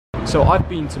So I've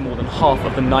been to more than half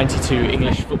of the 92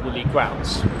 English Football League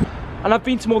grounds. And I've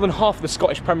been to more than half of the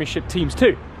Scottish Premiership teams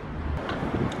too.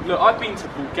 Look, I've been to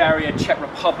Bulgaria, Czech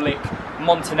Republic,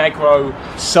 Montenegro,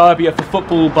 Serbia for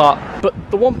football, but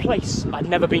the one place I've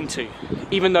never been to,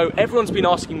 even though everyone's been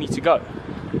asking me to go,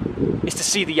 is to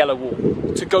see the Yellow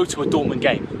Wall, to go to a Dortmund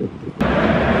game.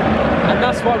 And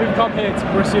that's why we've come here to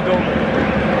Borussia Dortmund.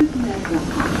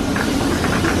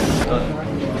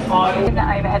 In the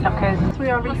overhead lockers, we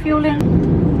are refueling.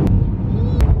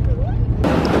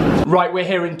 Right, we're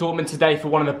here in Dortmund today for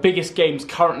one of the biggest games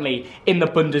currently in the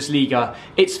Bundesliga.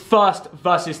 It's first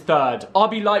versus third.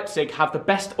 RB Leipzig have the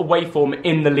best away form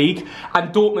in the league,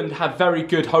 and Dortmund have very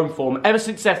good home form. Ever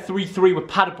since their 3-3 with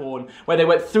Paderborn, where they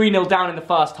went 3-0 down in the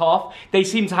first half, they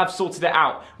seem to have sorted it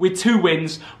out with 2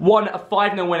 wins, one a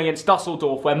 5-0 win against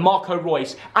Dusseldorf, where Marco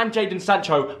Reus and Jadon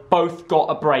Sancho both got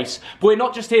a brace. But we're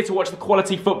not just here to watch the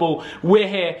quality football, we're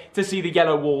here to see the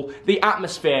Yellow Wall, the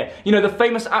atmosphere. You know, the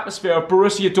famous atmosphere of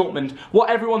Borussia Dortmund, what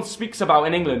everyone speaks about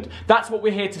in England. That's what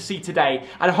we're here to see today,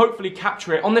 and hopefully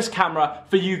capture it on this camera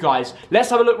for you guys. Let's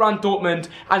have a look around Dortmund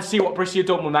and see what Borussia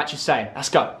Dortmund match is saying. Let's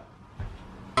go.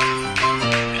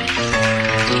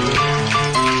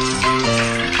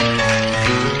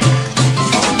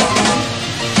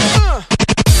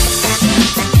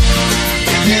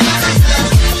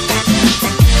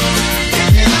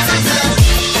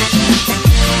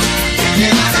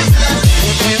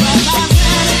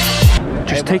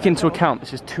 Take into account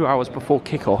this is 2 hours before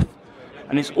kickoff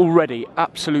and it's already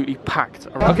absolutely packed.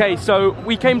 Okay, so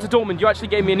we came to Dortmund. You actually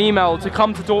gave me an email to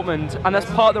come to Dortmund, and that's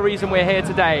part of the reason we're here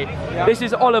today. Yeah. This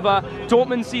is Oliver,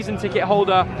 Dortmund season ticket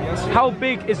holder. Yes. How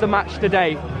big is the match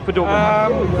today for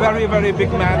Dortmund? Very, very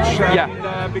big match.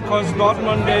 Yeah. Because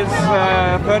Dortmund is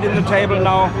third in the table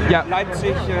now. Yeah.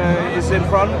 Leipzig is in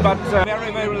front, but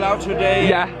very, very loud today.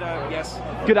 Yeah. And, yes.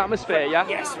 Good atmosphere, yeah?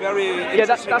 Yes, very. Yeah,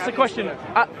 that's the question.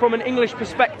 From an English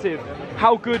perspective,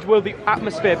 how good will the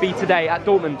atmosphere be today at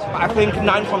Dortmund? I think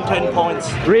 9 from 10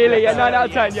 points. Really? Yeah, 9 out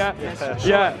of 10, yeah? Yes, sure,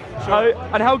 yeah. Sure.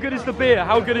 And how good is the beer?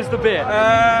 How good is the beer?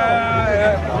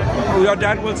 Your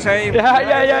dad will say.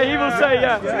 Yeah, he will say,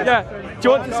 yeah. Do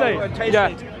you want to say?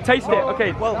 Taste it,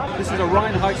 okay. Well, this is a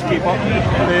Reinheitsgebot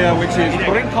beer, which is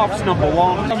Brinkhoff's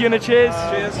 #1. You gonna cheers?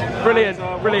 Cheers.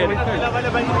 Brilliant.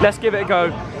 Let's give it a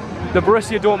go. The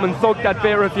Borussia Dortmund Thogdad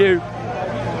beer review.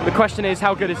 The question is,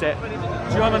 how good is it?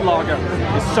 German lager.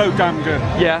 It's so damn good.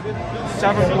 Yeah.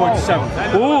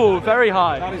 7.7. Ooh, very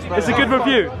high. It's a good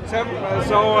review.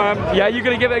 Yeah, you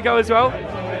gonna give it a go as well?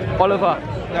 Oliver?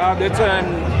 Yeah, it's an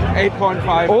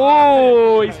 8.5.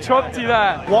 Oh, he's chopped you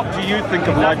there. What do you think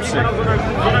of Leipzig?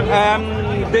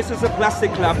 This is a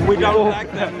plastic club. We don't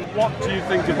like them. What do you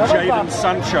think of Jadon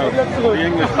Sancho, the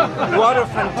Englishman? What a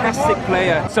fantastic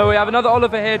player. So we have another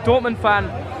Oliver here, Dortmund fan.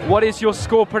 What is your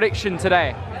score prediction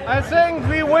today? I think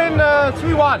we win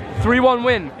 3-1. 3-1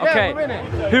 win? Yeah, okay. we win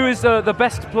it. Who is the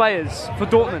best players for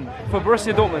Dortmund, for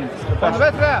Borussia Dortmund? On the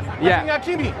best player? Yeah. I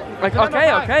think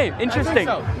Hakimi. Okay, interesting.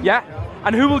 I think so. Yeah.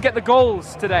 And who will get the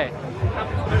goals today?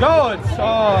 Goals?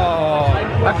 Oh,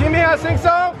 Hakimi, I think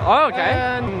so. Oh, okay.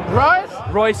 And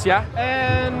Reus, yeah.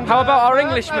 And how about our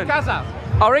Englishman? Casa.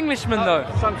 Our Englishman though?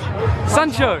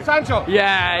 Sancho.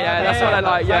 Yeah, that's what I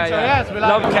like. Yeah. Yes, we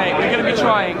like okay, we're going to be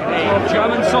trying a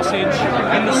German sausage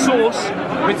in the sauce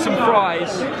with some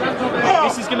fries.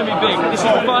 This is going to be big. This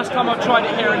is the first time I've tried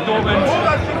it here in Dortmund.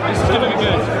 This is going to be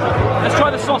good. Let's try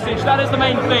the sausage. That is the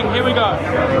main thing. Here we go.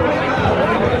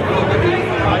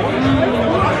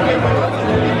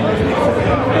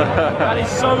 That is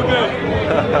so good.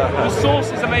 The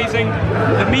sauce is amazing,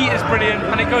 the meat is brilliant,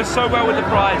 and it goes so well with the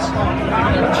fries.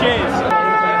 Cheers.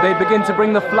 They begin to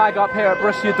bring the flag up here at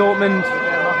Borussia Dortmund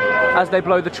as they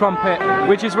blow the trumpet,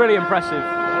 which is really impressive.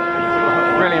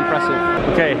 Really impressive.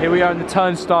 Okay, here we are in the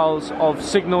turnstiles of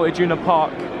Signal Iduna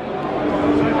Park.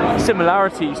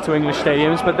 Similarities to English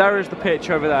stadiums, but there is the pitch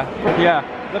over there. Yeah.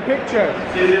 The picture.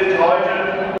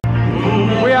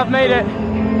 We have made it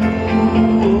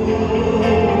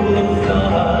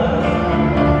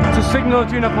to Signal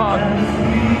Iduna Park.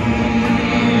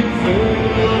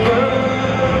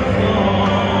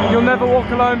 You'll Never Walk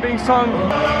Alone being sung.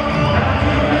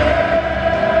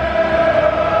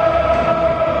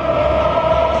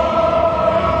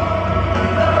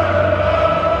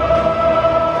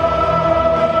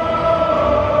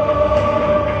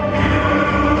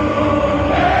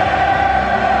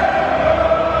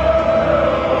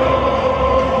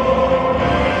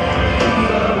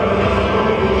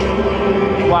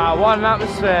 Wow, what an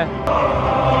atmosphere.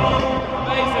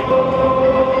 Amazing.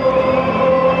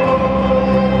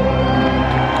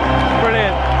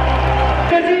 Brilliant.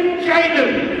 Wir sind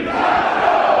Jadon.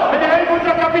 Mit der Helmut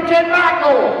Kapitän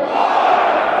Marco,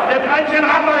 der 13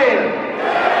 Raphael.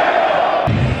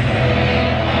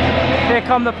 Here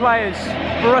come the players.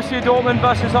 Borussia Dortmund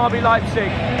versus RB Leipzig.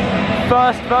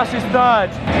 First versus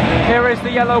third. Here is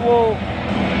the yellow wall.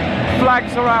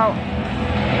 Flags are out.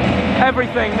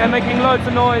 Everything. They're making loads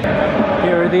of noise.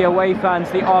 Here are the away fans,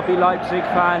 the RB Leipzig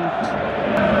fans.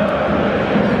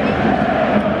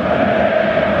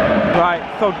 Right,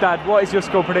 Thogdad, what is your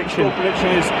score prediction? Score prediction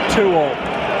is 2-all.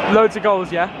 Loads of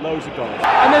goals, yeah? Loads of goals.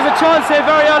 And there's a chance here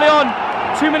very early on.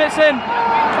 2 minutes in.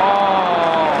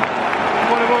 Oh,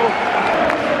 what a ball.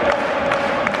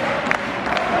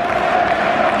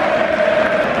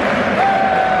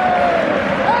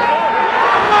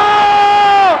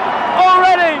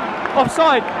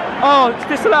 Offside! Oh, it's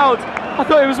disallowed. I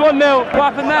thought it was 1-0.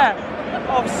 What happened there?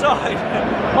 Offside.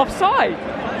 Offside?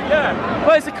 Yeah.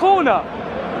 Well, it's a corner.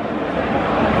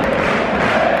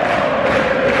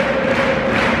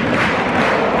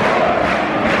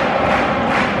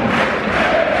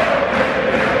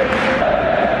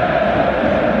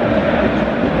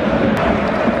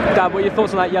 Dad, what are your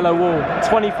thoughts on that yellow wall?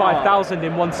 25,000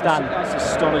 in one stand. That's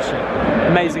astonishing.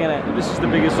 Amazing, isn't it? This is the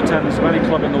biggest attendance of any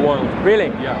club in the world.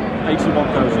 Really? Yeah,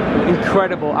 81,000.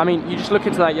 Incredible. I mean, you just look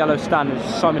into that yellow stand,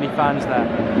 there's so many fans there.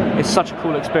 It's such a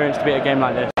cool experience to be at a game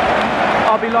like this.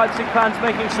 RB Leipzig fans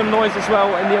making some noise as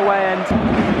well in the away end.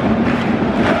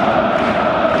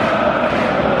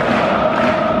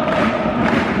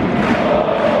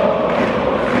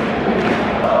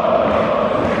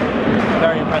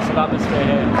 Very impressive atmosphere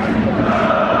here.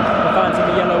 The fans in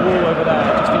the yellow wall over there,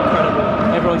 just incredible.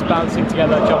 Everyone's bouncing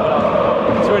together, jumping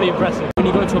up. It's really impressive. When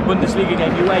you go to a Bundesliga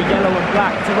game, you wear yellow and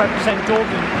black to represent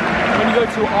Dortmund. When you go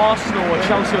to Arsenal or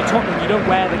Chelsea or Tottenham, you don't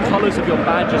wear the colours of your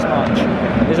badge as much.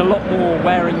 There's a lot more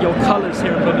wearing your colours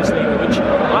here in Bundesliga, which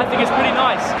I think is pretty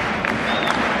nice.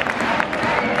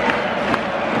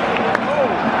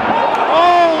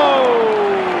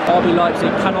 Oh! RB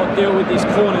Leipzig cannot deal with these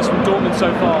corners from Dortmund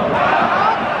so far.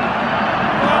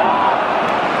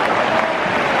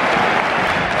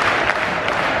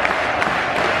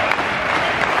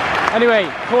 Anyway,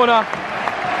 corner.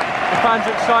 The fans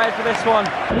are excited for this one.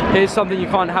 Here's something you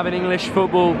can't have in English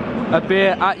football. A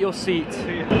beer at your seat.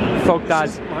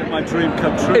 Thogdad. Like my dream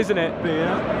come true. Isn't it?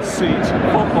 Beer, seat,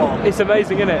 football. It's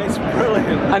amazing, isn't it? It's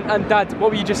brilliant. And Dad,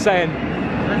 what were you just saying?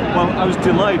 Well, I was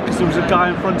delayed because there was a guy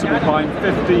in front of me buying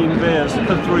 15 beers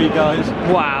for 3 guys.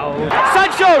 Wow.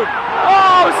 Sancho!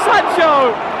 Oh,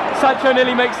 Sancho! Sancho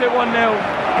nearly makes it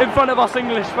 1-0 in front of us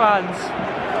English fans.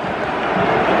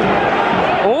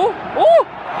 Oh! Oh!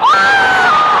 Oh!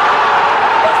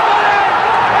 He's got it!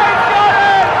 He's got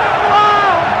it!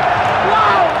 Oh!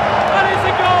 Wow! That is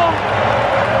a goal!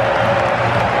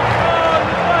 Oh,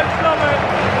 the fans love it!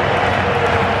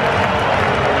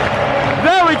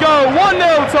 There we go!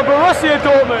 1-0 to Borussia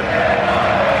Dortmund!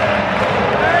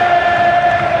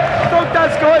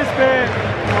 Thogdad's got his beer!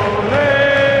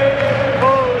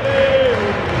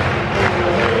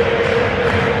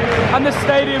 And the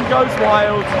stadium goes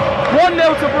wild. 1-0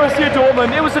 to Borussia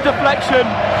Dortmund. It was a deflection.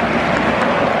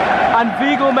 And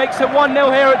Weigl makes it 1-0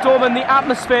 here at Dortmund. The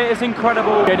atmosphere is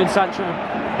incredible. Jadon Sancho,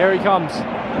 here he comes.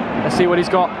 Let's see what he's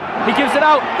got. He gives it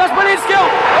out. That's brilliant skill.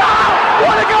 Wow!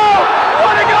 What a goal!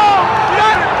 What a goal!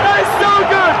 That is so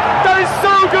good! That is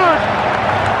so good!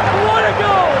 What a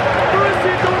goal!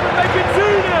 Borussia Dortmund make it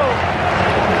 2-0.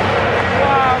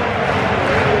 Wow!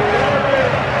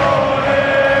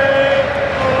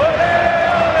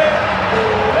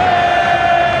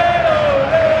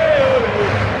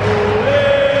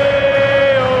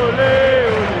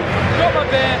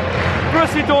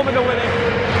 Borussia Dortmund are winning.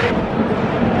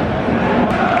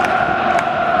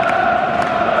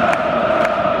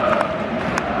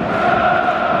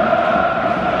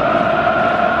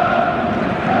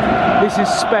 This is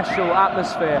special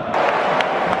atmosphere.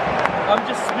 I'm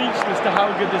just speechless to how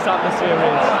good this atmosphere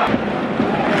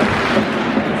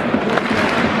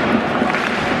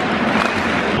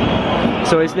is.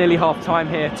 So it's nearly half time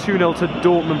here. 2-0 to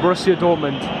Dortmund, Borussia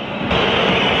Dortmund.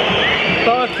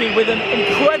 Berkey with an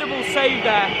incredible save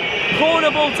there.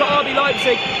 Corner ball to RB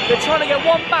Leipzig. They're trying to get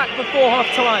one back before half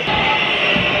time.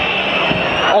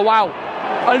 Oh wow.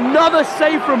 Another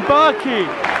save from Berkey.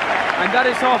 And that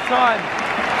is half time.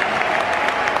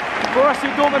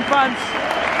 Borussia Dortmund fans,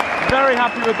 very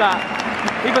happy with that.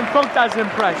 Even Thogdad's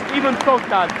impressed. Even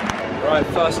Thogdad. Right,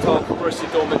 first half, Borussia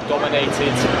Dortmund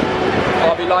dominated.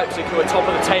 RB Leipzig, who are top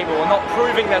of the table, are not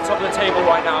proving they're top of the table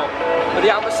right now. But the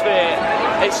atmosphere,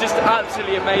 it's just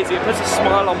absolutely amazing. It puts a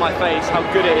smile on my face how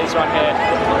good it is right here.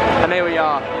 And here we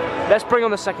are. Let's bring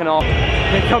on the second half.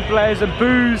 Here come players and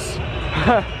boos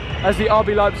as the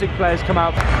RB Leipzig players come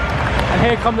out. And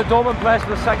here come the Dortmund players for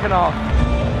the second half.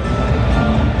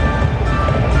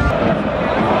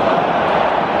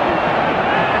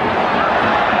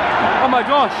 Oh my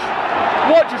gosh,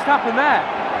 what just happened there?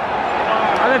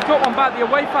 And they've got one back, the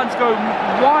away fans go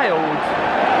wild.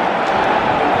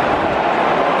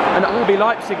 And RB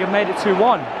Leipzig have made it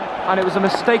 2-1. And it was a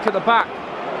mistake at the back.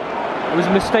 It was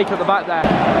a mistake at the back there.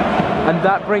 And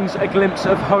that brings a glimpse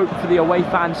of hope for the away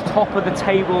fans. Top of the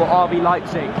table, RB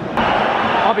Leipzig.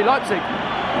 RB Leipzig.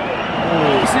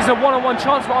 This is a one-on-one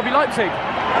chance for RB Leipzig.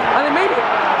 And they made it.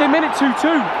 They made it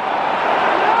 2-2.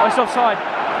 Oh, it's offside.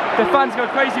 The fans go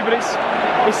crazy, but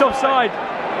it's offside.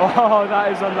 Oh,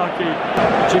 that is unlucky.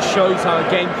 Just shows how a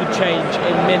game could change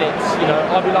in minutes. You know,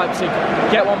 RB Leipzig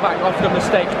get one back after a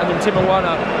mistake, and then Timo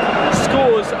Werner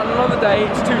scores, and another day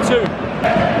it's 2-2.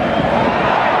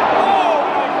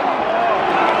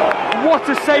 What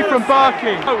a save from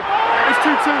Barking! Oh, it's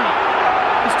 2-2.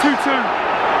 It's 2-2.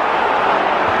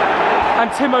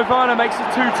 And Timo Werner makes it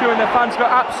 2-2, and the fans go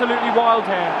absolutely wild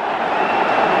here.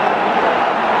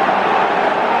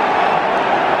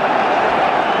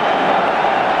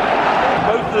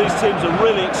 Both of these teams are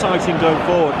really exciting going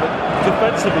forward, but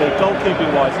defensively,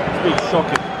 goalkeeping-wise, it's been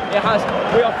shocking. It has.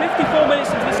 We are 54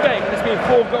 minutes into this game and there's been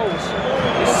 4 goals.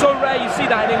 It's so rare you see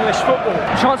that in English football.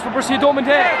 Chance for Borussia Dortmund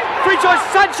here. Free choice,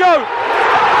 Sancho!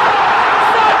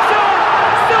 Sancho!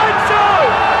 Sancho!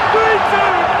 3-2!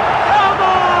 Come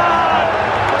on!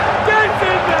 Get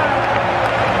in there!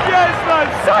 Yes, man!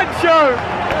 Sancho!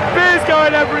 Beer's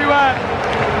going everywhere.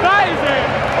 That is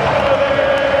it!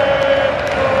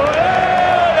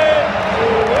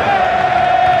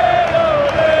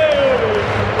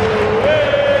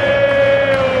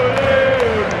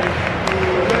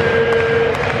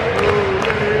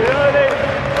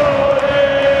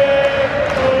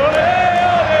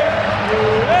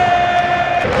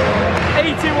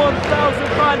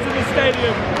 Fans in the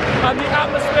stadium, and the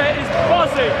atmosphere is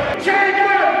buzzing.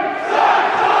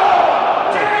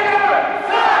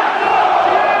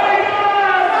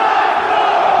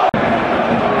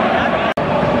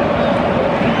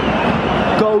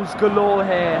 Goals galore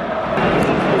here,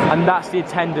 and that's the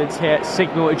attendance here at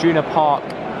Signal Iduna Park.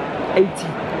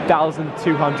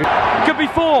 80,200. Could be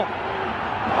 4.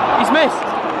 He's missed.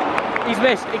 He's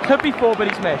missed. It could be 4, but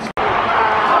he's missed.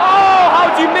 Oh,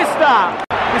 how do you miss that?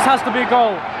 This has to be a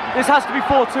goal. This has to be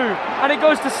 4-2. And it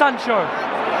goes to Sancho.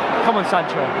 Come on,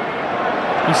 Sancho.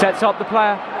 He sets up the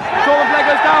player. Dortmund player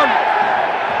goes down.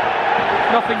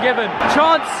 Nothing given.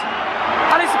 Chance.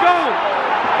 And it's a goal.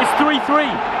 It's 3-3.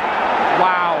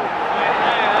 Wow.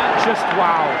 Just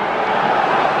wow.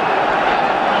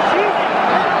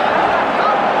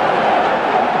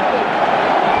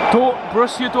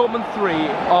 Borussia Dortmund 3,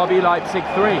 RB Leipzig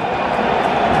 3.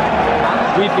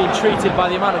 We've been treated by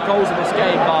the amount of goals in this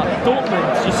game, but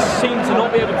Dortmund just seem to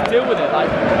not be able to deal with it. Like,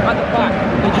 at the back,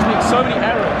 they just make so many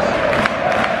errors.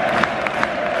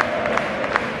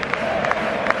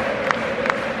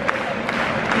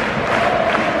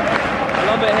 I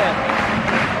love it here.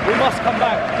 We must come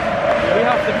back. We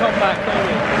have to come back, don't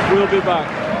we? We'll be back.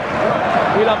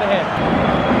 We love it here.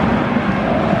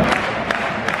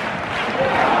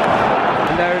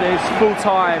 And there it is, full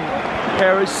time.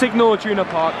 Here is Signal Iduna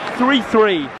Park,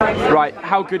 3-3. Right,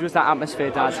 how good was that atmosphere,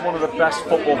 Dad? It's one of the best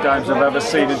football games I've ever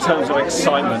seen in terms of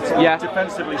excitement. Yeah.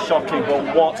 Defensively shocking,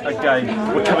 but what a game.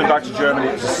 We're coming back to Germany,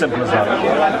 it's as simple as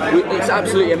that. It's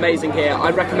absolutely amazing here.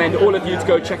 I'd recommend all of you to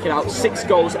go check it out. 6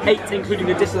 goals, 8 including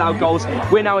the disallowed goals.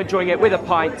 We're now enjoying it with a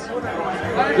pint.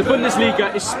 The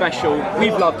Bundesliga is special.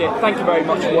 We've loved it. Thank you very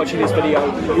much for watching this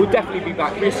video. We'll definitely be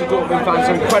back. Borussia Dortmund fans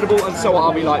are incredible, and so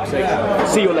are RB Leipzig.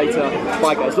 See you later.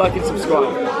 Bye guys. Like and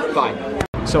subscribe. Bye.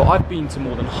 So I've been to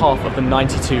more than half of the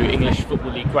 92 English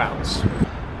Football League grounds.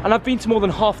 And I've been to more than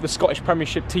half of the Scottish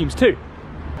Premiership teams too.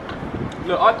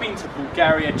 Look, I've been to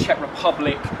Bulgaria, Czech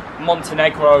Republic,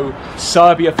 Montenegro,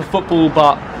 Serbia for football,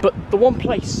 but the one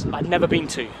place I've never been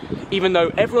to, even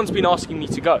though everyone's been asking me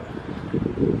to go,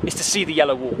 is to see the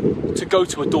Yellow Wall, to go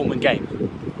to a Dortmund game.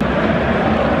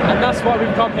 And that's why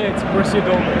we've come here to Borussia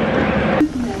Dortmund.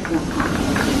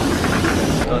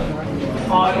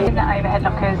 In the overhead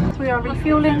lockers, we are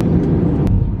refueling.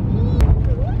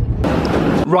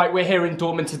 Right, we're here in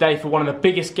Dortmund today for one of the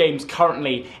biggest games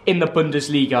currently in the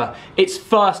Bundesliga. It's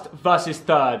first versus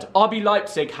third. RB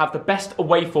Leipzig have the best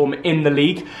away form in the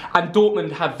league, and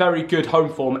Dortmund have very good home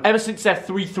form. Ever since their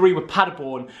 3-3 with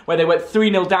Paderborn, where they went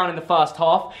 3-0 down in the first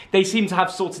half, they seem to have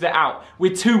sorted it out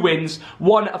with 2 wins,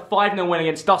 one a 5-0 win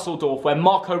against Dusseldorf, where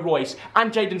Marco Reus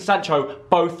and Jadon Sancho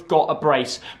both got a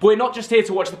brace. But we're not just here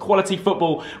to watch the quality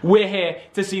football, we're here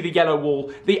to see the Yellow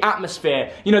Wall, the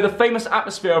atmosphere, you know, the famous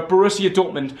atmosphere of Borussia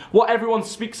Dortmund Dortmund, what everyone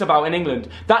speaks about in England.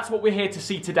 That's what we're here to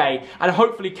see today, and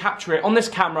hopefully capture it on this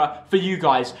camera for you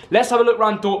guys. Let's have a look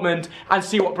around Dortmund and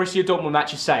see what Borussia Dortmund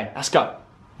match is saying. Let's go.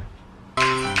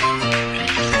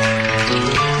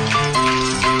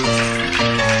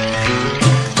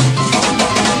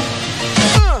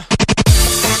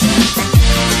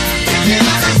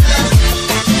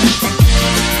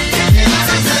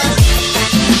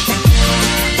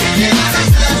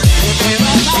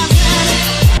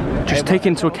 Just take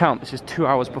into account this is 2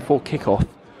 hours before kickoff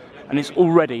and it's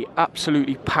already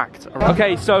absolutely packed.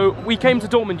 Okay, so we came to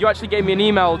Dortmund. You actually gave me an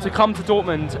email to come to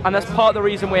Dortmund, and that's part of the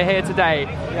reason we're here today.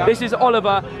 Yeah. This is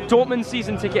Oliver, Dortmund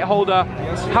season ticket holder.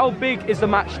 How big is the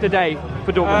match today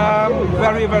for Dortmund?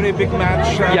 Very, very big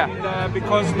match.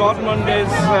 Because Dortmund is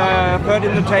third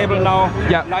in the table now.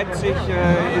 Yeah. Leipzig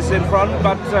is in front,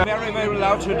 but very, very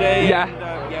loud today. Yeah.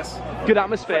 And, yes. Good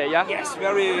atmosphere, yeah? Yes,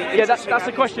 very. Yeah, that's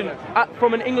the question.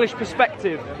 From an English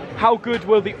perspective, how good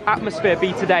will the atmosphere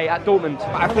be today at Dortmund?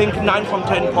 I think 9 from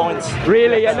 10 points.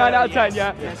 Really? Yeah, 9 out of 10,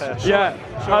 yeah? Yes, yeah.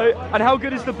 Sure. And how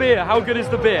good is the beer? How good is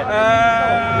the beer?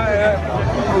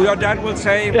 Your dad will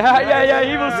say. Yeah,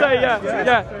 he will say,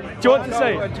 yeah. Do you want to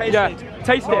say?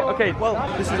 Taste it, okay. Well,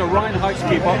 this is a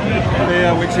Reinheitsgebot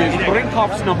beer, which is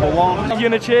Brinkhoff's #1. You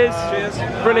gonna cheers? Cheers.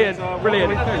 Brilliant.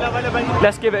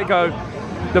 Let's give it a go.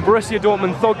 The Borussia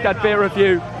Dortmund Thogdad beer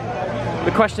review.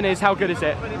 The question is, how good is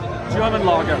it? German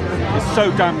lager. It's so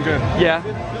damn good. Yeah.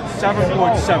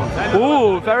 7.7.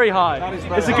 Ooh, very high.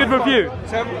 It's a good review.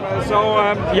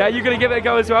 Yeah, you're gonna give it a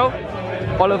go as well?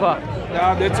 Oliver?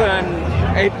 Yeah, it's an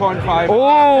 8.5.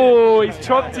 Oh, he's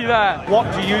chopped you there.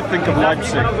 What do you think of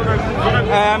Leipzig?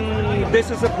 This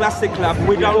is a plastic club.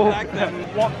 We don't like them.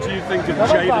 What do you think of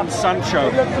Jadon Sancho,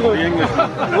 the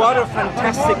Englishman? What a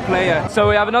fantastic player. So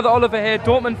we have another Oliver here,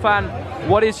 Dortmund fan.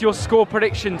 What is your score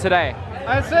prediction today?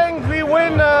 I think we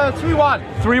win 3-1.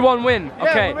 3-1 win? Yeah,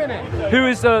 okay. we're winning. Who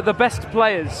is the best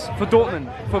players for Dortmund,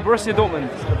 for Borussia Dortmund?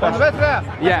 On the best player?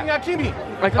 Yeah. I think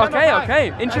Hakimi.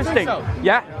 Okay, interesting. I think so.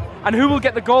 Yeah. And who will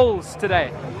get the goals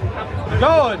today?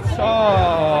 Goals.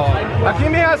 Oh,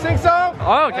 Hakimi, I think so.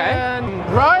 Oh, okay. And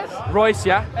Royce,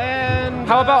 yeah. And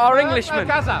how about our Englishman?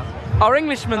 Casa. Our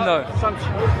Englishman though.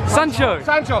 Sancho.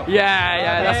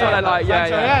 Yeah, that's what I like. Yeah.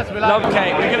 Yes, we like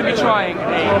okay, we're going to be trying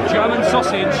a German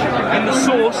sausage in the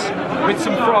sauce with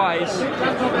some fries.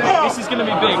 This is going to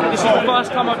be big. This is the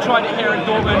first time I've tried it here in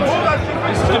Dortmund.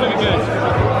 This is going to be good.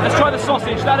 Let's try the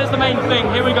sausage. That is the main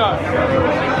thing. Here we go.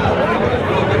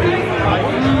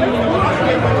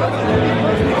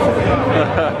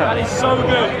 That is so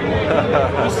good.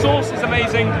 The sauce is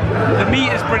amazing, the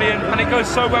meat is brilliant, and it goes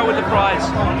so well with the fries.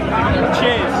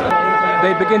 Cheers.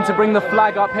 They begin to bring the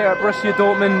flag up here at Borussia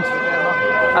Dortmund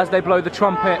as they blow the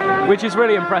trumpet, which is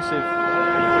really impressive.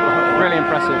 Really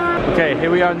impressive. Okay, here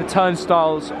we are in the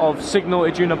turnstiles of Signal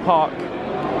Iduna Park.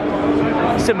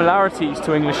 Similarities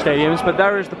to English stadiums, but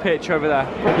there is the pitch over there.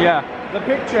 Yeah. The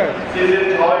picture.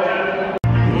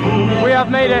 We have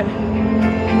made it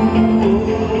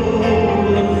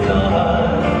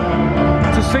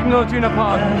to Signal Iduna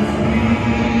Park.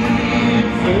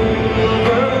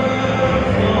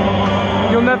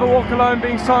 You'll Never Walk Alone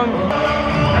being sung.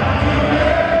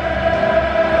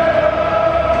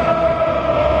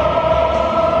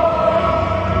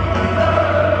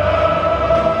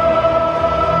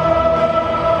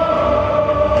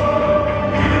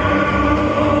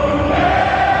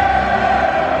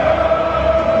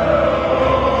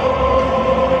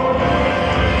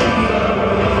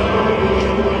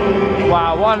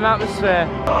 Wow, what an atmosphere.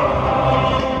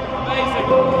 Amazing.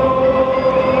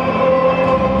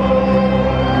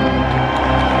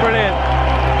 Brilliant.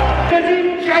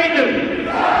 Jadon.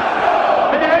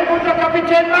 Mit der Hilfe unser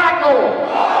Kapitän Marco.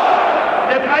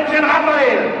 Der 13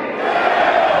 Raphael.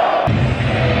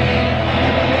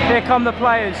 Here come the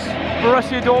players.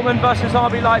 Borussia Dortmund versus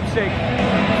RB Leipzig.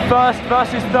 First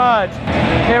versus third.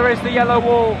 Here is the yellow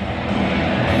wall.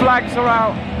 Flags are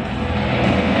out.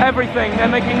 Everything, they're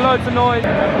making loads of noise.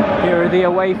 Here are the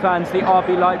away fans, the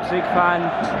RB Leipzig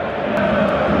fans.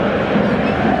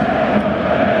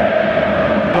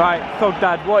 Right,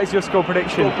 Thogdad, what is your score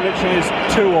prediction? Score prediction is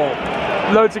 2-all.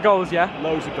 Loads of goals, yeah?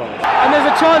 Loads of goals. And there's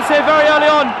a chance here very early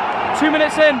on. 2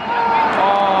 minutes in.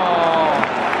 Oh,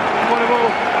 what a ball.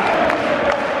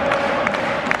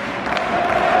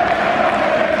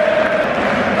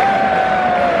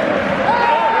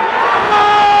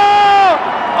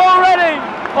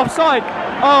 Offside.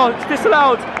 Oh, it's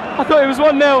disallowed. I thought it was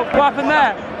 1-0. What happened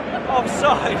there?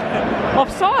 Offside.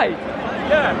 Offside?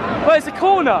 Yeah. Well, it's a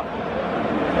corner.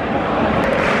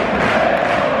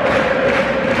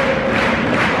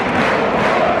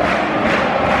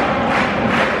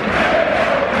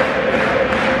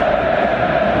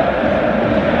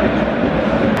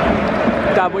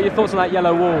 Dad, what are your thoughts on that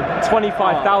yellow wall?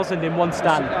 25,000 in one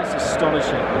stand. That's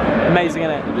astonishing. Amazing,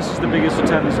 isn't it? This is the biggest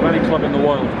attendance of any club in the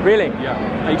world. Really?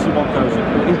 Yeah,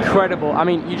 81,000. Incredible. I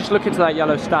mean, you just look into that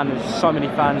yellow stand, there's so many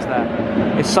fans there.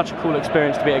 It's such a cool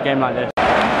experience to be at a game like this.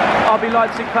 RB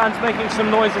Leipzig fans making some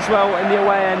noise as well in the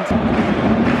away end.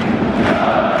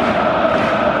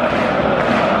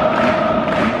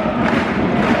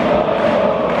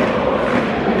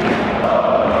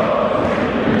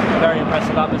 Very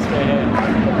impressive atmosphere here.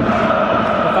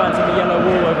 The fans in the yellow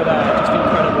wall over there, just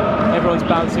incredible. Everyone's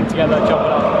bouncing together,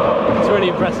 jumping up. It's really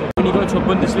impressive. When you go to a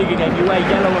Bundesliga game, you wear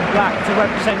yellow and black to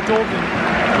represent Dortmund.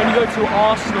 When you go to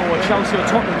Arsenal or Chelsea or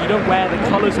Tottenham, you don't wear the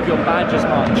colours of your badge as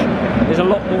much. There's a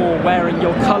lot more wearing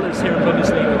your colours here in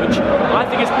Bundesliga, which I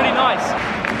think is pretty nice.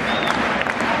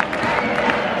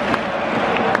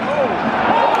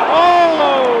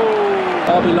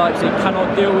 Oh! RB Leipzig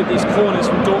cannot deal with these corners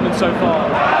from Dortmund so far.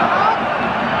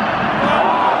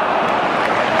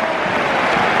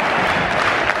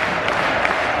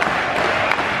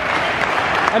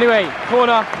 Anyway,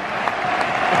 corner.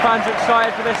 The fans are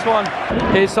excited for this one.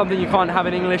 Here's something you can't have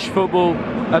in English football: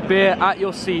 a beer at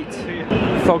your seat.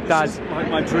 Fogdad. Like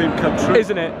my dream come true.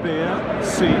 Isn't it? Beer,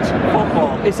 seat,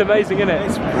 football. It's amazing, isn't it?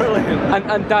 It's brilliant.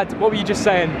 And Dad, what were you just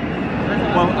saying?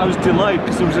 Well, I was delighted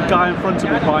because there was a guy in front of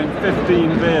me buying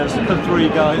 15 beers for 3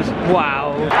 guys.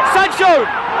 Wow. Sancho!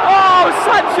 Oh,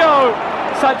 Sancho!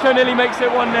 Sancho nearly makes it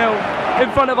 1-0 in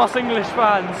front of us English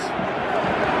fans.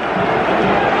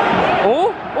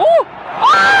 Oh! Oh!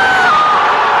 Oh!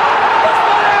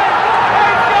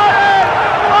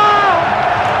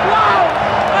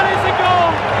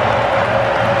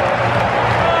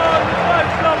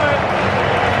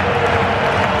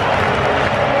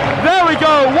 Go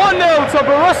 1-0 to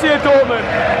Borussia Dortmund.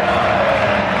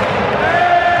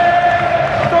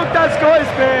 Fogdad's got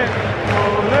his beer.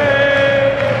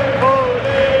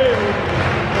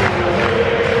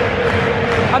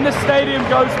 And the stadium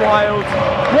goes wild.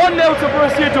 1-0 to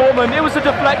Borussia Dortmund. It was a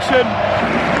deflection.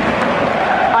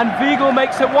 And Weigl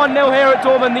makes it 1-0 here at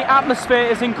Dortmund. The atmosphere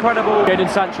is incredible. Jadon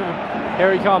Sancho,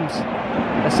 here he comes.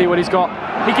 Let's see what he's got.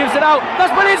 He gives it out.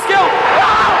 That's brilliant skill.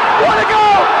 Wow! What a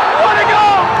goal! What a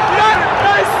goal!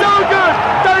 That is so good!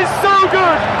 That is so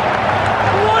good!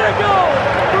 What a goal!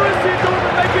 Borussia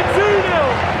Dortmund make it 2-0!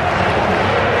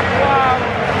 Wow!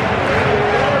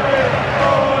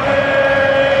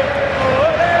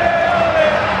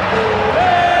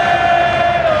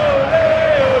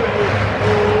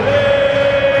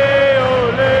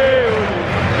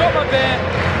 Got my beer.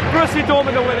 Borussia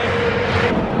Dortmund are winning.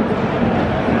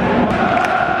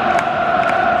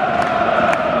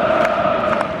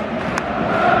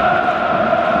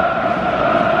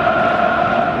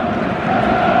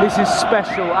 This is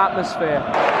special atmosphere.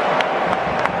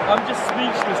 I'm just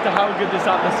speechless to how good this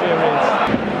atmosphere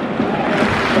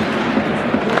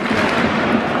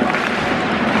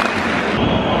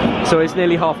is. So it's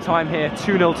nearly half time here,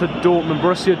 2-0 to Dortmund,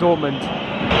 Borussia Dortmund.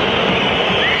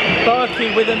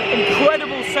 Berkey with an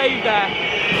incredible save there.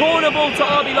 Corner ball to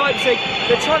RB Leipzig.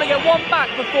 They're trying to get one back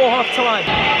before half time.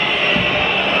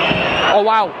 Oh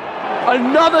wow,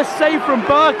 another save from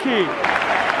Berkey.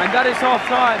 And that is half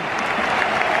time.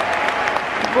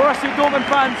 Borussia Dortmund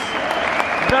fans,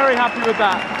 very happy with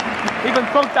that. Even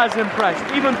Fogdad's impressed,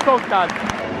 even Fogdad.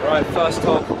 Right, first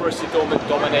half, Borussia Dortmund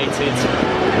dominated.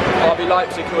 RB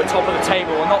Leipzig, who are top of the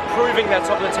table, are not proving they're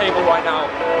top of the table right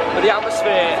now. But the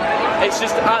atmosphere, it's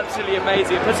just absolutely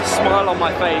amazing. It puts a smile on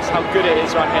my face, how good it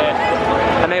is right here.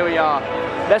 And here we are.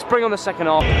 Let's bring on the second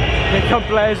half. Here come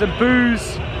players and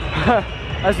boos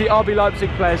as the RB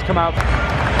Leipzig players come out.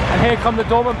 And here come the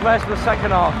Dortmund players for the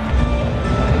second half.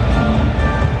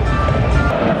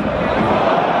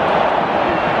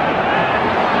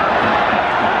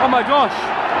 Oh my gosh,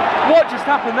 what just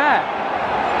happened there?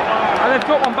 And they've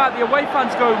got one back, the away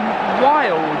fans go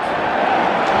wild.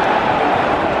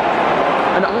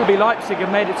 And RB Leipzig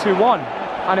have made it 2-1.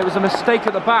 And it was a mistake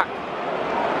at the back.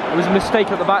 It was a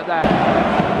mistake at the back there.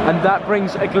 And that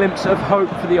brings a glimpse of hope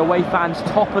for the away fans.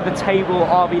 Top of the table,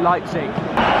 RB Leipzig.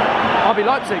 RB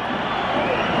Leipzig.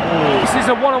 This is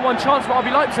a one-on-one chance for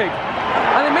RB Leipzig.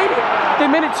 And they made it. They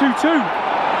made it 2-2.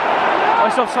 Oh,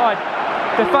 it's offside.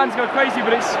 The fans go crazy,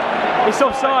 but it's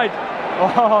offside.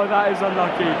 Oh, that is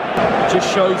unlucky. Just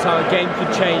shows how a game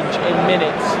could change in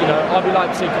minutes. You know, RB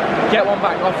Leipzig get one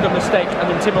back after a mistake, and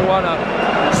then Timo Werner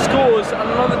scores, and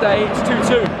another day it's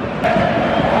 2-2.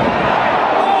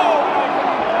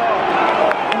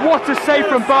 What a save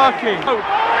from Berkey! Oh,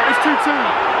 it's 2-2.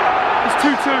 It's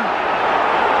 2-2.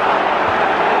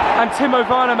 And Timo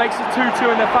Werner makes it 2-2,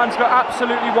 and the fans go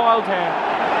absolutely wild here.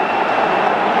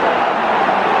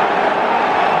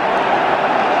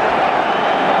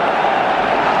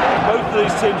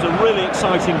 teams are really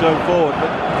exciting going forward,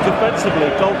 but defensively,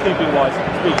 goalkeeping-wise,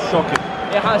 it's been shocking.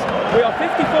 It has. We are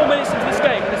 54 minutes into this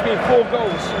game and there's been 4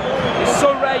 goals. It's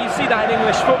so rare you see that in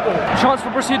English football. Chance for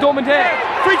Borussia Dortmund here.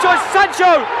 Free choice,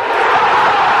 Sancho!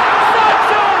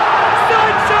 Sancho!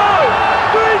 Sancho!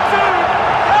 3-2!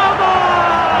 Come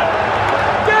on!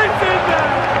 Get in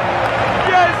there!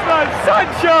 Yes, man!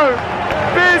 Sancho!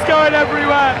 Beer's going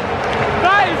everywhere.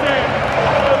 That is it!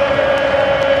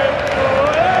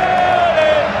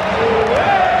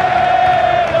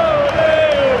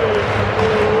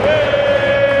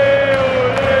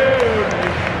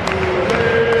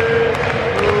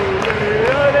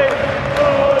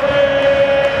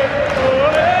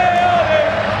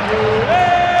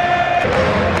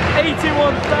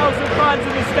 Fans in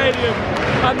the stadium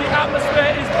and the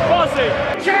atmosphere is buzzing.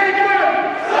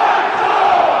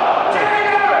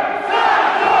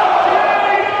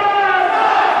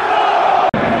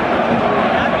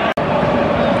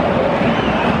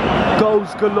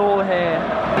 Goals galore here,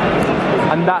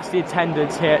 and that's the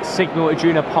attendance here at Signal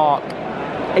Iduna Park.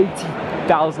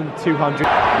 80,200.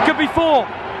 Could be 4.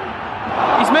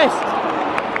 He's missed.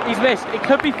 He's missed. It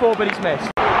could be 4, but he's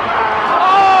missed.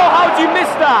 Oh, how do you miss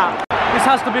that? This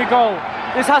has to be a goal.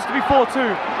 This has to be 4-2.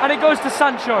 And it goes to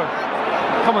Sancho.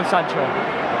 Come on, Sancho.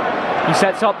 He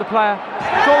sets up the player.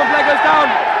 Golden player goes down.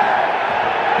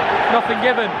 Nothing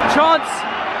given. Chance.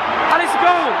 And it's a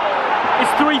goal.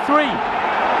 It's 3-3.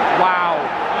 Wow.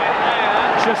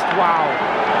 Just wow.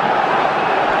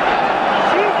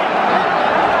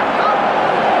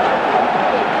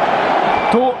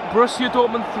 Borussia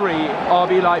Dortmund 3,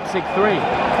 RB Leipzig 3.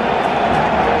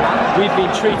 We've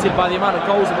been treated by the amount of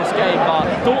goals in this game, but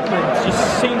Dortmund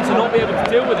just seem to not be able to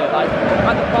deal with it. Like,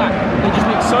 at the back, they just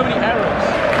make so many errors.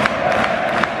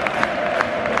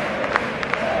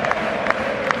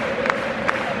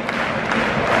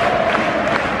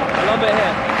 I love it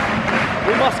here.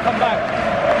 We must come back.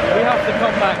 We have to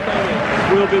come back, don't we?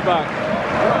 We'll be back.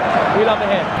 We love it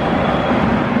here.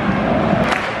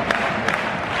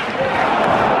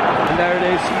 And there it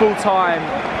is, full time.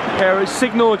 Here is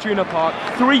Signal Iduna Park,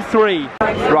 3-3.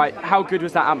 Right, how good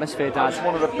was that atmosphere, Dad? It's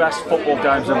one of the best football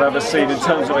games I've ever seen in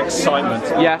terms of excitement.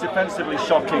 Yeah. Defensively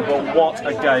shocking, but what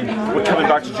a game. We're coming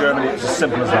back to Germany, it's as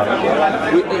simple as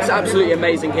that. It's absolutely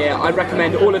amazing here. I'd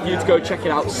recommend all of you to go check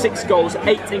it out. 6 goals,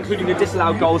 8 including the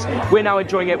disallowed goals. We're now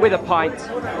enjoying it with a pint.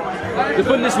 The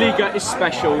Bundesliga is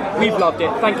special. We've loved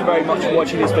it. Thank you very much for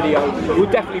watching this video. We'll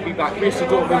definitely be back. Borussia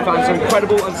Dortmund fans are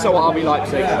incredible, and so are RB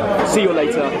Leipzig. See you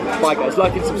later. Bye guys.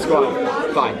 Like and subscribe.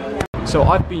 Bye. So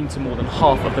I've been to more than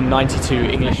half of the 92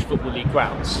 English Football League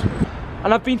grounds.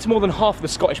 And I've been to more than half of the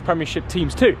Scottish Premiership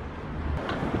teams too.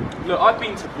 Look, I've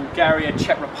been to Bulgaria,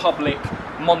 Czech Republic,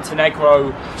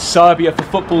 Montenegro, Serbia for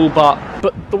football, but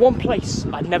the one place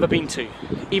I've never been to,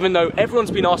 even though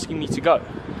everyone's been asking me to go,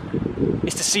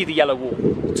 is to see the Yellow Wall,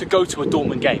 to go to a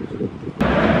Dortmund game.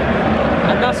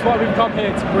 And that's why we've come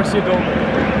here to Borussia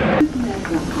Dortmund.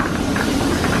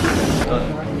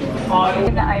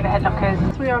 In the overhead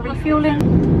lockers, we are refueling.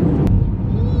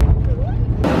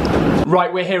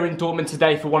 Right, we're here in Dortmund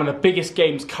today for one of the biggest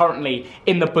games currently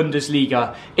in the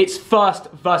Bundesliga. It's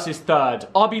first versus third.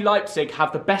 RB Leipzig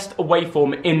have the best away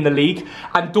form in the league,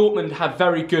 and Dortmund have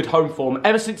very good home form.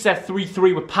 Ever since their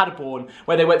 3-3 with Paderborn,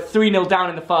 where they went 3-0 down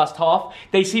in the first half,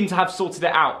 they seem to have sorted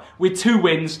it out with 2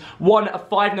 wins, one a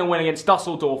 5-0 win against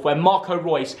Dusseldorf, where Marco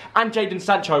Reus and Jadon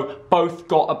Sancho both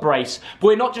got a brace. But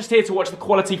we're not just here to watch the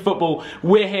quality football,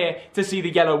 we're here to see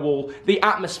the Yellow Wall, the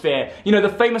atmosphere, you know, the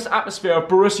famous atmosphere of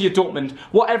Borussia Dortmund,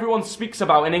 what everyone speaks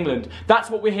about in England. That's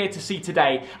what we're here to see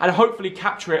today, and hopefully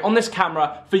capture it on this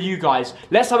camera for you guys.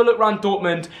 Let's have a look around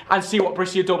Dortmund and see what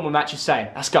Borussia Dortmund match is saying.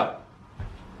 Let's go.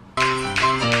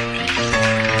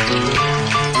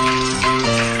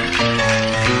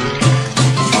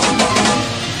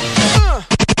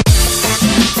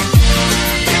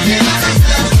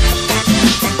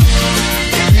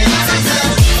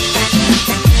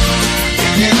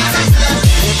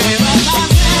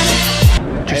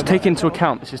 Take into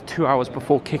account this is 2 hours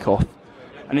before kickoff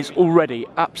and it's already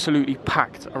absolutely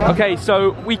packed. Okay,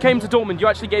 so we came to Dortmund. You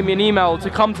actually gave me an email to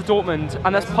come to Dortmund,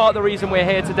 and that's part of the reason we're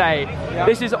here today.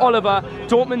 This is Oliver,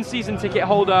 Dortmund season ticket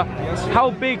holder.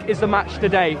 How big is the match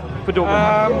today? for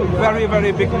Dortmund? Very,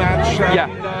 very big match.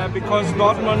 And, because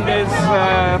Dortmund is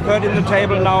third in the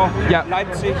table now.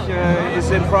 Leipzig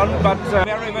is in front, but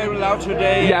very, very loud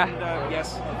today. And,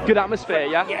 yes. Good atmosphere,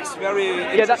 yeah? Yes,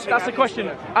 very. Yeah, that's the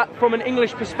question. From an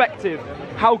English perspective,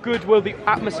 how good will the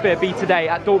atmosphere be today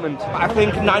at Dortmund? I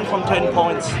think 9 from 10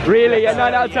 points. Really? Yeah,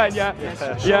 9 out of 10, yeah?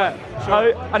 Yes, yeah.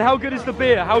 Sure. And how good is the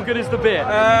beer? How good is the beer?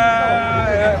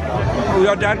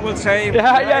 Your dad will say.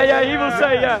 Yeah, he will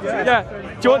say, yeah.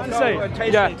 Do you want to say?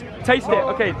 Taste it,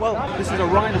 okay. Well, this is a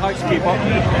Reinheitsgebot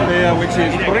beer, which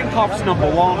is Brinkhoff's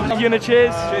 #1. You gonna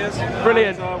cheers? Cheers.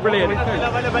 Brilliant.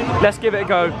 Let's give it a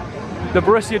go. The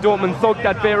Borussia Dortmund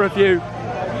Thogdad beer review.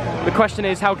 The question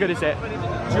is, how good is it?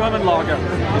 German lager.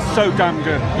 It's so damn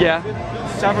good. Yeah.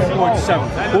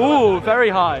 7.7. Ooh, very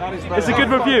high. It's a good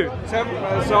review.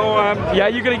 Yeah,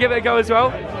 you're gonna give it a go as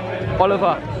well?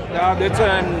 Oliver? Yeah, it's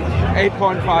an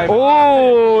 8.5.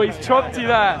 Oh, he's chopped you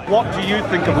there. What do you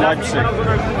think of Leipzig?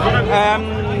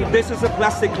 This is a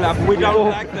plastic club. We don't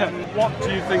like them. What do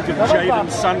you think of Jadon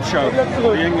Sancho,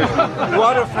 the Englishman?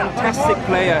 What a fantastic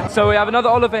player. So we have another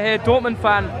Oliver here, Dortmund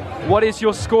fan. What is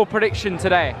your score prediction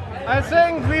today? I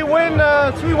think we win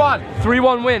 3-1.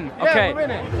 3-1 win? Okay. Yeah, we're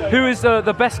winning. Who is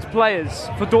the best players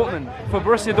for Dortmund, for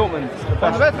Borussia Dortmund?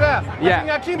 On the best player? Yeah.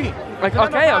 I think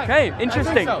Hakimi. Okay,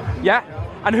 interesting. I think so. Yeah.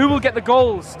 And who will get the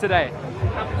goals today?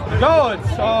 Goals.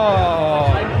 Oh,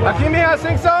 Hakimi, I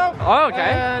think so. Oh,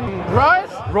 okay. And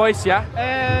Royce, yeah.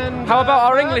 And how about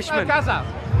our Englishman? Casa.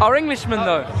 Our Englishman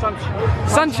though.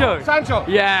 Sancho.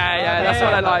 Yeah, that's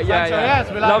what I like. Yeah. Yes,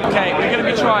 we like okay, we're going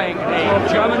to be trying a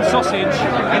German sausage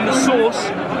in the sauce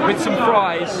with some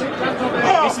fries.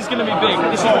 This is going to be big.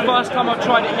 This is the first time I've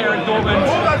tried it here in Dortmund.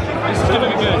 This is going to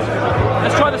be good.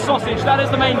 Let's try the sausage. That is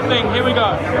the main thing. Here we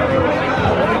go.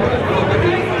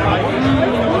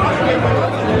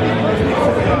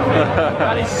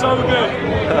 That is so good.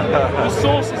 The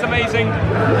sauce is amazing,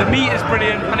 the meat is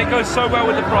brilliant, and it goes so well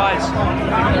with the fries.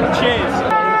 Cheers.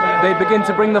 They begin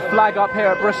to bring the flag up here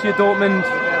at Borussia Dortmund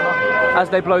as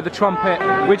they blow the trumpet,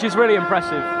 which is really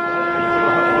impressive.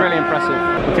 Really impressive.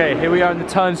 Okay, here we are in the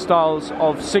turnstiles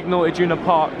of Signal Iduna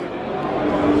Park.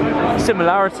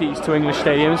 Similarities to English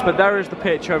stadiums, but there is the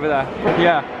pitch over there.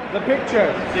 Yeah. The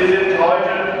picture.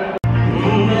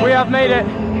 We have made it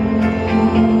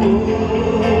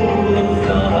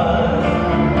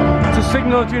to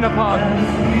Signal Iduna Park.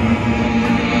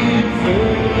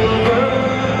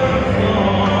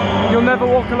 You'll Never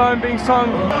Walk Alone being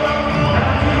sung.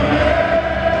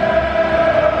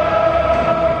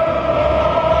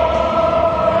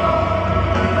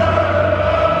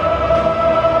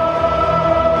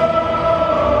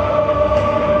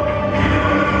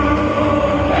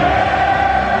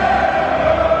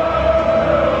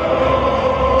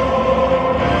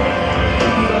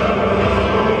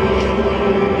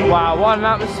 Wow, what an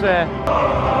atmosphere.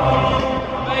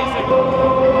 Amazing.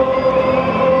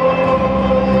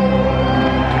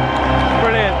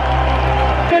 Brilliant.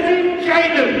 Wir sind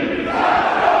Jadon.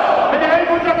 Mit der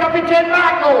Hilfe unser Kapitän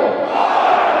Marco.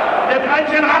 Der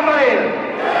 13 Raphael.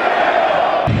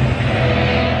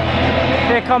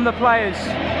 Here come the players.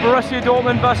 Borussia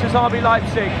Dortmund versus RB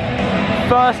Leipzig.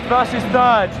 First versus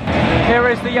third. Here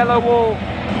is the yellow wall.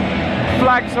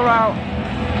 Flags are out.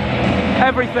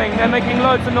 Everything, they're making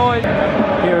loads of noise.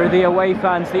 Here are the away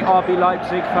fans, the RB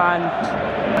Leipzig fans.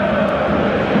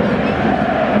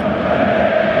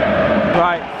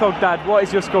 Right, Thogdad, what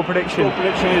is your score prediction? Score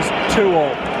prediction is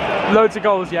 2-all. Loads of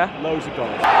goals, yeah? Loads of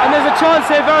goals. And there's a chance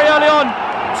here very early on.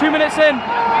 2 minutes in.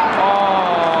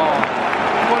 Oh,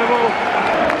 what a ball.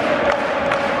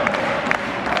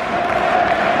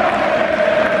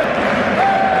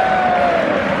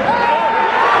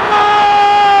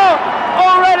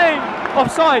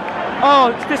 Offside.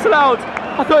 Oh, it's disallowed.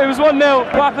 I thought it was 1-0.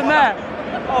 What happened there?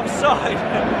 Offside.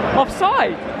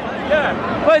 Offside? Yeah.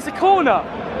 Well, it's a corner.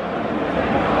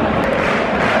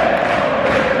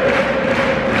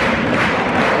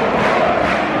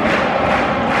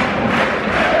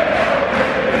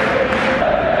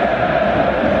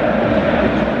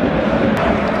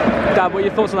 Dad, what are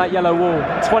your thoughts on that yellow wall?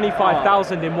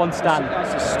 25,000 in one stand.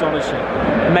 That's astonishing.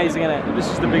 Amazing, isn't it? This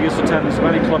is the biggest attendance of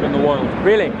any club in the world.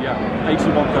 Really? Yeah,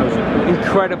 81,000.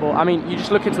 Incredible. I mean, you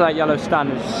just look into that yellow stand,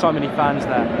 there's so many fans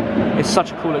there. It's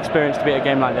such a cool experience to be at a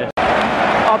game like this.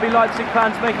 RB Leipzig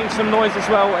fans making some noise as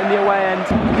well in the away end.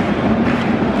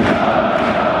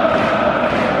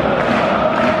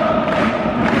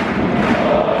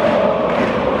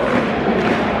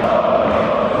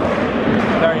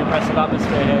 Very impressive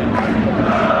atmosphere here.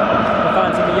 The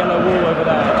fans in the yellow wall over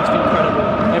there, just incredible.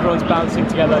 Everyone's bouncing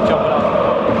together, jumping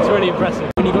up. It's really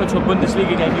impressive. When you go to a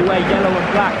Bundesliga game, you wear yellow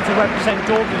and black to represent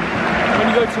Dortmund. when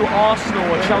you go to Arsenal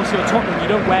or Chelsea or Tottenham, you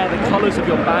don't wear the colours of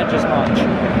your badge as much.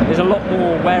 There's a lot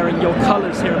more wearing your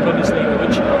colours here in Bundesliga,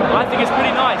 which I think is pretty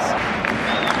nice.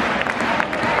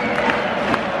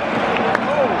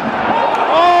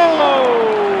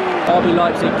 Oh! RB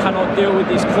Leipzig cannot deal with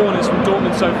these corners from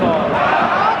Dortmund so far.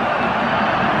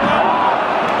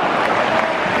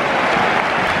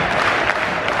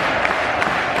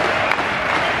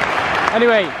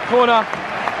 Anyway, corner.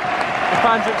 The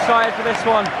fans are excited for this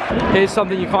one. Here's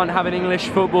something you can't have in English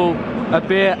football: a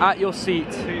beer at your seat.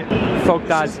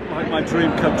 Fogdad. Like my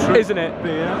dream come true. Isn't it?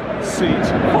 Beer, seat,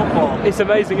 football. It's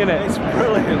amazing, isn't it? It's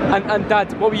brilliant. And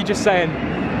Dad, what were you just saying?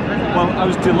 Well, I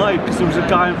was delayed because there was a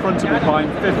guy in front of me buying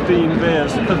 15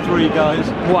 beers for 3 guys.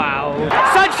 Wow.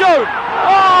 Sancho!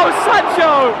 Oh,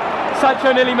 Sancho!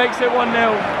 Sancho nearly makes it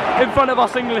 1-0 in front of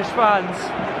us English fans.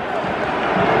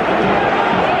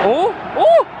 Oh!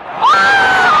 Oh! Oh!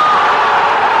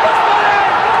 He's got it!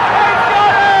 He's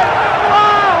got it!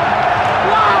 Oh!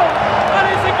 Wow! That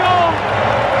is a goal!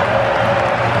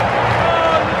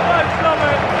 Oh, the fans love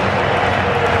it!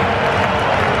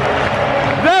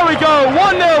 There we go!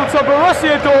 1-0 to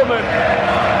Borussia Dortmund.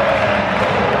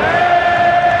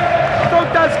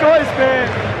 Fogdad's got his beer.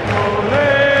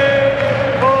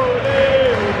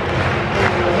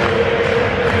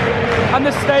 And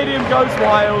the stadium goes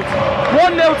wild.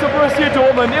 1-0 to Borussia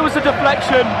Dortmund. It was a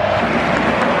deflection.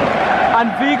 And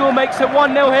Weigl makes it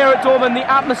 1-0 here at Dortmund. The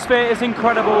atmosphere is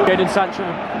incredible. Jadon Sancho,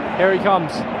 here he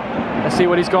comes. Let's see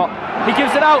what he's got. He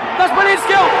gives it out. That's brilliant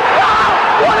skill.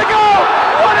 Wow! What a goal!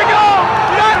 What a goal!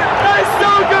 That is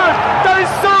so good! That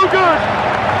is so good!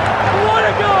 What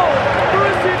a goal!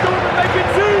 Borussia Dortmund make it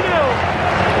 2-0.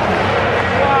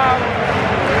 Wow!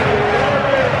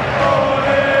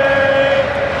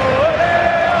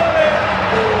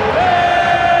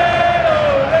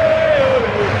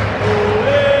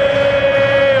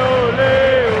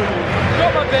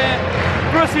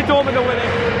 Borussia Dortmund are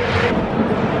winning.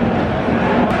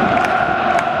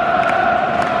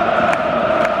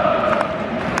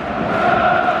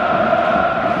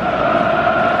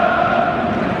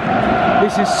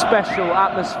 This is special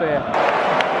atmosphere.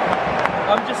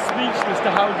 I'm just speechless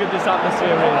to how good this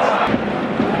atmosphere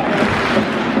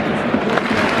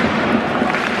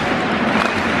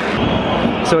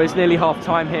is. So it's nearly half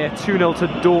time here. 2-0 to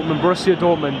Dortmund, Borussia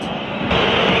Dortmund.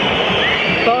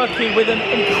 Berkey with an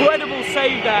incredible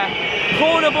save there.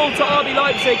 Corner ball to RB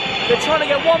Leipzig. They're trying to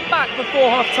get one back before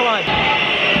half time.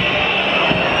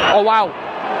 Oh wow.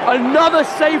 Another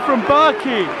save from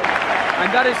Berkey.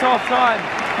 And that is half time.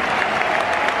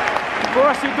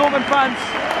 Borussia Dortmund fans,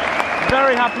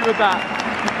 very happy with that.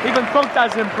 Even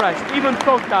Fogdad's impressed. Even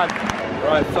Fogdad.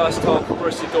 Right, first half,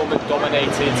 Borussia Dortmund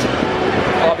dominated.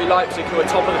 RB Leipzig, who are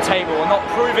top of the table, are not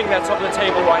proving they're top of the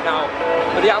table right now.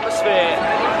 But the atmosphere,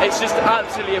 it's just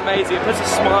absolutely amazing. It puts a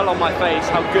smile on my face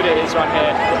how good it is right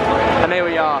here. And here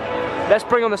we are. Let's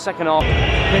bring on the second half.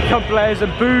 Here come players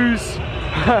and boos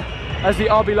as the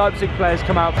RB Leipzig players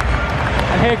come out.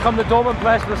 And here come the Dortmund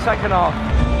players for the second half.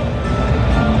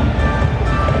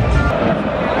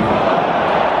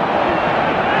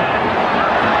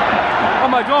 Oh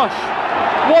my gosh,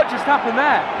 what just happened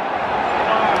there?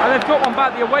 And they've got one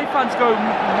back. The away fans go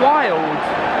wild.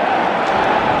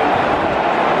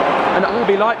 And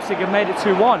RB Leipzig have made it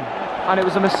 2-1. And it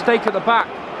was a mistake at the back.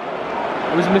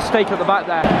 It was a mistake at the back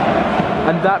there.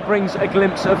 And that brings a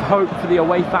glimpse of hope for the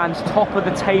away fans. Top of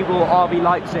the table, RB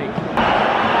Leipzig.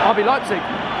 RB Leipzig.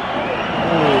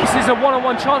 This is a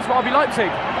one-on-one chance for RB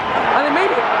Leipzig. And they made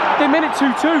it. They made it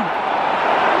 2-2.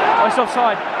 Oh, it's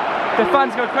offside. The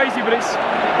fans go crazy, but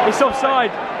it's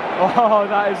offside. Oh,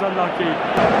 that is unlucky.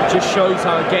 Just shows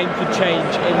how a game could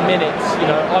change in minutes. You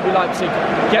know, RB Leipzig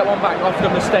get one back after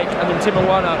a mistake, and then Timo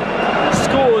Werner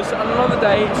scores, and another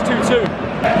day it's 2-2.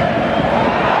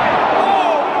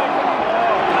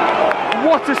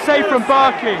 What a save from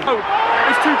Berkey! Oh,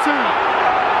 it's 2-2.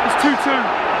 It's 2-2.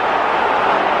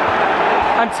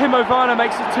 And Timo Werner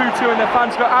makes it 2-2, and the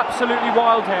fans go absolutely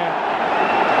wild here.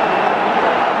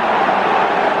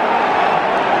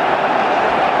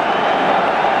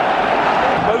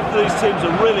 These teams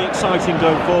are really exciting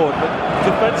going forward, but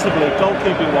defensively,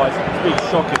 goalkeeping wise, it's been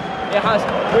shocking. It has.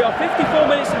 We are 54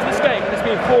 minutes into this game and there's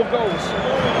been 4 goals.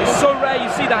 It's so rare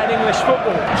you see that in English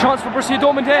football. Chance for Borussia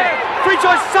Dortmund here. Free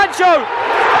choice, Sancho!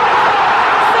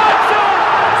 Sancho!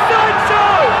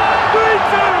 Sancho!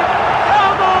 3-2!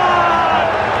 Come on!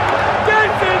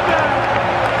 Get in there!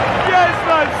 Yes,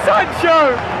 man!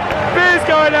 Sancho! Beer's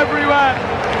going everywhere.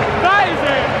 That is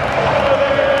it!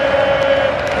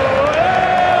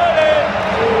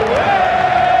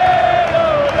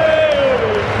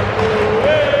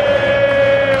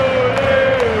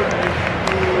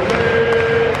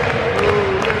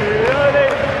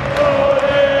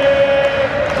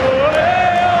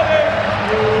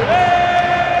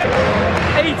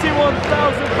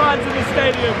 1,000 fans in the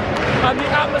stadium, and the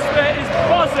atmosphere is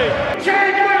buzzing.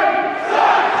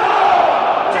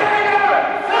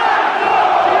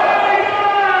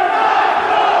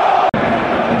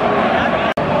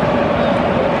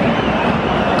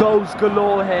 Goals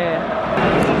galore here,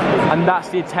 and that's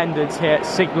the attendance here at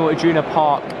Signal Iduna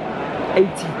Park.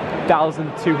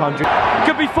 80,200.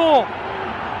 Could be 4.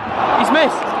 He's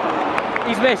missed.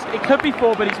 He's missed. It could be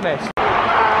 4, but he's missed.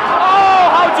 Oh,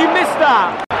 how do you miss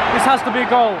that? This has to be a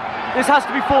goal. This has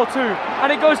to be 4-2,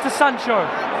 and it goes to Sancho.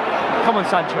 Come on,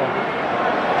 Sancho.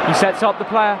 He sets up the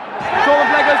player. Dortmund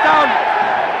player goes down.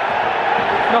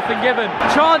 Nothing given.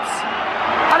 Chance,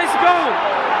 and it's a goal.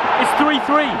 It's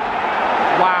 3-3.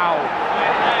 Wow.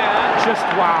 Just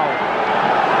wow.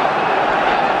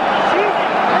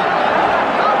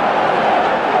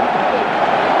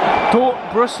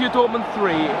 Borussia Dortmund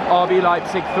 3, RB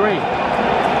Leipzig 3.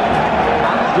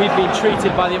 We've been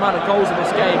treated by the amount of goals in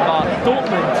this game, but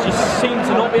Dortmund just seem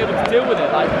to not be able to deal with it.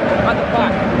 Like, at the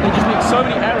back, they just make so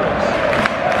many errors.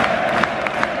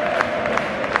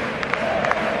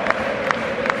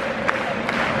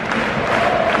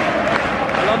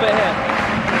 I love it here.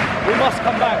 We must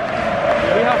come back.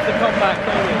 We have to come back,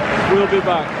 don't we? We'll be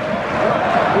back.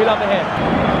 We love it here.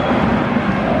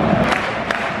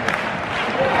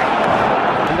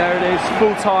 And there it is,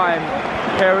 full time.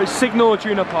 Here is Signal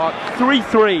Iduna Park,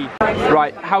 3-3.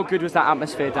 Right, how good was that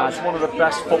atmosphere, Dad? It's one of the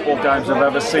best football games I've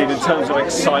ever seen in terms of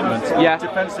excitement. Yeah.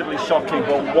 Defensively shocking,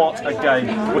 but what a game.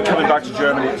 We're coming back to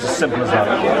Germany, it's as simple as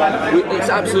that. It's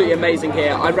absolutely amazing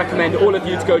here. I'd recommend all of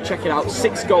you to go check it out.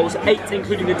 6 goals, 8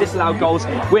 including the disallowed goals.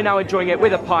 We're now enjoying it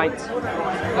with a pint.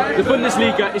 The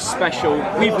Bundesliga is special.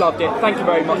 We've loved it. Thank you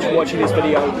very much for watching this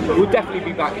video. We'll definitely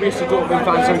be back. Borussia Dortmund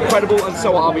fans are incredible, and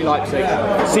so are RB Leipzig.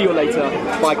 See you later.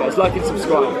 Bye guys. Like and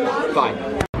subscribe. Bye.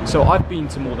 So I've been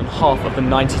to more than half of the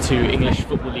 92 English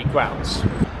Football League grounds.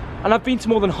 And I've been to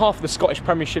more than half of the Scottish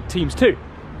Premiership teams too.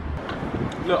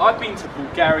 Look, I've been to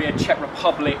Bulgaria, Czech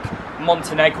Republic,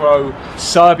 Montenegro,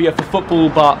 Serbia for football,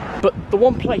 but the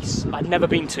one place I've never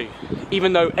been to,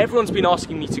 even though everyone's been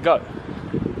asking me to go,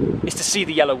 is to see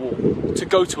the Yellow Wall, to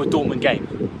go to a Dortmund game.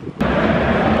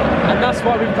 And that's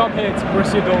why we've come here to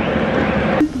Borussia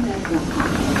Dortmund.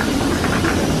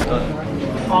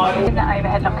 In the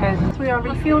overhead lockers, we are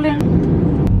refueling.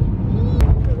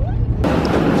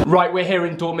 Right, we're here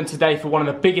in Dortmund today for one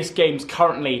of the biggest games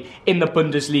currently in the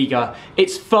Bundesliga.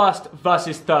 It's first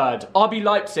versus third. RB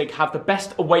Leipzig have the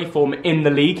best away form in the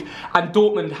league, and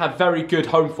Dortmund have very good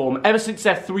home form. Ever since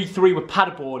their 3-3 with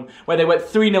Paderborn, where they went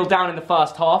 3-0 down in the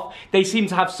first half, they seem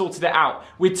to have sorted it out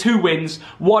with 2 wins,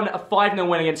 one a 5-0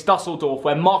 win against Dusseldorf,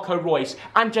 where Marco Reus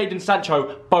and Jadon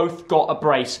Sancho both got a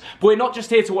brace. But we're not just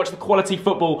here to watch the quality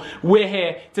football, we're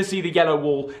here to see the Yellow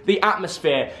Wall, the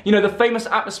atmosphere. You know, the famous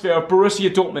atmosphere of Borussia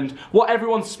Dortmund, what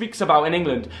everyone speaks about in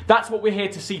England. That's what we're here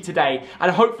to see today,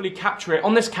 and hopefully capture it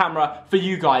on this camera for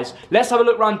you guys. Let's have a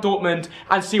look around Dortmund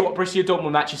and see what Borussia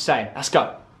Dortmund match is saying. Let's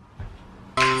go.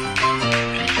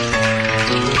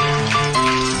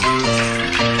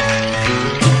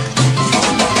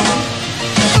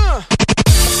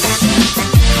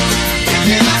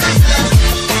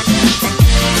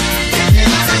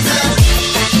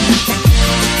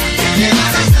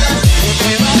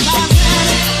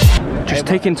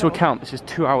 Take into account this is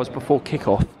 2 hours before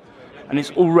kickoff and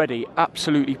it's already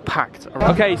absolutely packed.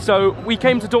 Okay, so we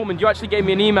came to Dortmund. You actually gave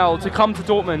me an email to come to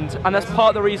Dortmund, and that's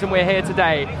part of the reason we're here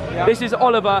today. Yeah. This is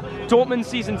Oliver, Dortmund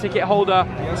season ticket holder.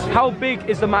 How big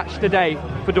is the match today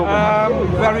for Dortmund?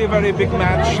 Very, very big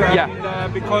match.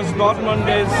 And, because Dortmund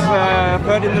is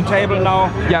third in the table now.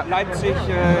 Yeah. Leipzig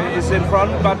is in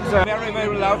front, but very,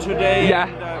 very loud today. Yeah.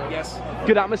 And, yes.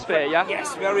 Good atmosphere, yeah?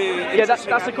 Yes, very. Yeah,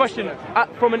 that's the question.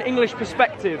 From an English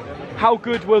perspective, how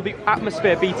good will the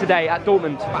atmosphere be today at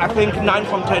Dortmund? I think 9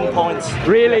 from 10 points.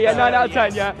 Really? Yeah, 9 out of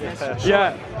 10, yeah? Yes,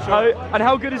 yeah. Sure. And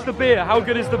how good is the beer? How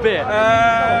good is the beer?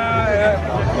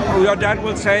 Your dad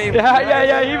will say.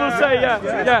 Yeah, he will say, yeah.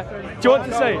 Do you want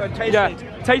to say?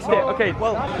 Taste it, okay.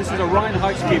 Well, this is a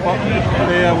Reinheitsgebot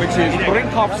beer, which is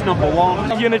Brinkhoff's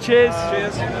 #1. You gonna cheers?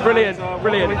 Cheers. Brilliant.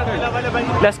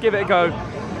 Let's give it a go.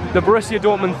 The Borussia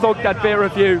Dortmund Thogdad beer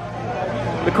review.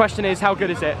 The question is, how good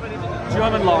is it?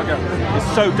 German lager.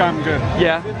 It's so damn good.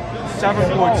 Yeah.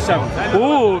 7.7.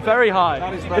 Ooh, very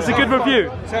high. It's a good review.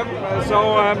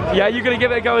 Yeah, you gonna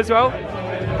give it a go as well?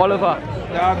 Oliver?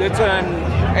 Yeah, it's an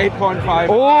 8.5.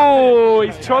 Oh,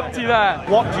 he's trumped you there.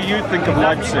 What do you think of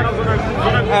Leipzig?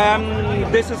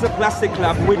 This is a plastic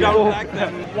club. We don't like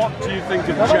them. What do you think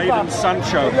of Jadon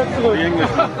Sancho, the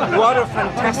Englishman? What a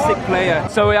fantastic player.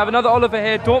 So we have another Oliver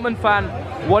here, Dortmund fan.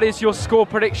 What is your score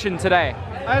prediction today?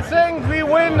 I think we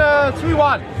win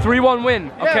 3-1. 3-1 win.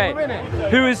 Yeah, Okay. we win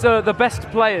it. Who is the best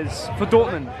players for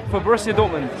Dortmund? For Borussia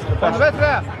Dortmund? On the best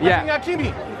player. Yeah. I think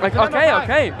Hakimi. Like, Number okay, 5.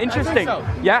 okay. I Interesting. think so.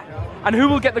 Yeah. And who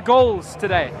will get the goals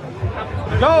today?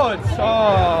 Goals.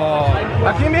 Oh,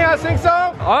 Hakimi, I think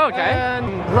so. Oh, okay. And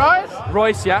Royce.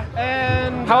 Royce, yeah.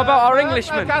 And How about our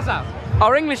Englishman? Casa.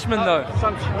 Our Englishman though.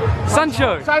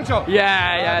 Sancho. Sancho.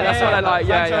 Yeah, that's what I like.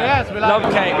 Yeah, Sancho, yeah. yes, we like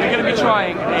Okay, we're going to be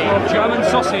trying a German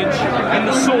sausage in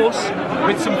the sauce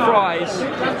with some fries.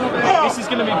 This is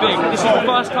going to be big. This is the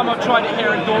first time I've tried it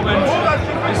here in Dortmund.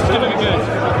 This is going to be good.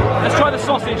 Let's try the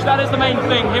sausage. That is the main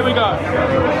thing. Here we go.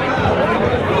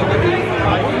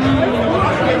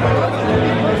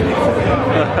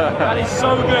 That is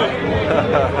so good.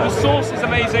 The sauce is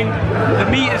amazing, the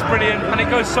meat is brilliant, and it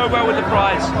goes so well with the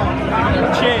fries.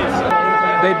 Cheers.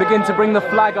 They begin to bring the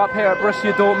flag up here at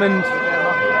Borussia Dortmund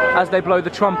as they blow the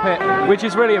trumpet, which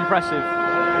is really impressive.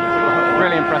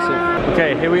 Really impressive.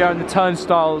 Okay, here we are in the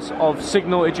turnstiles of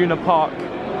Signal Iduna Park.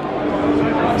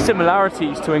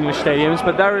 Similarities to English stadiums,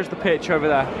 but there is the pitch over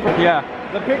there. Yeah.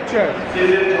 The picture.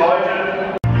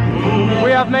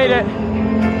 We have made it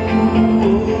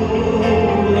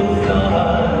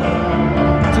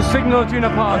to Signal Iduna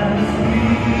Park.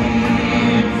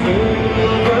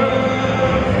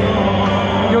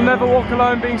 You'll Never Walk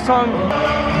Alone being sung.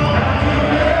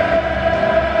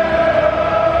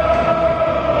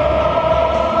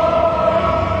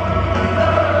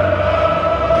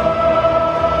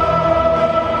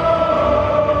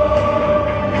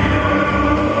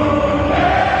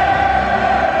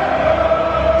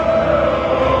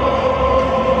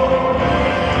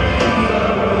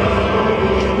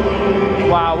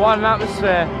 Wow, what an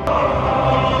atmosphere.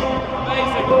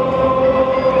 Amazing.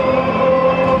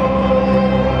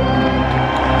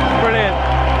 Brilliant.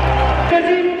 Wir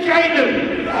sind Scheidel.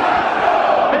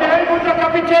 Mit der Hilfe unser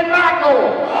Kapitän Marco.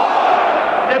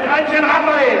 Der 13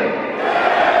 Raphael.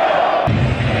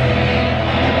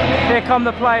 Here come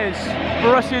the players.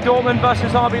 Borussia Dortmund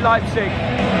versus RB Leipzig.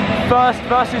 First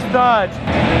versus third.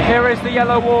 Here is the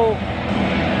yellow wall.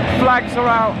 Flags are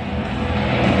out.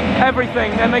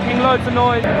 Everything, they're making loads of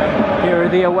noise. Here are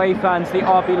the away fans, the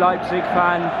RB Leipzig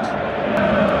fans.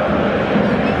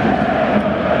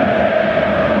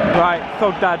 Right,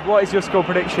 Thug Dad, what is your score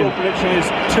prediction? Score prediction is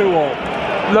 2-all.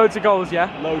 Loads of goals,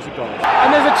 yeah? Loads of goals.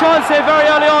 And there's a chance here very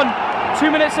early on. 2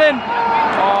 minutes in.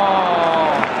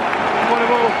 Oh, what a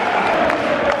ball.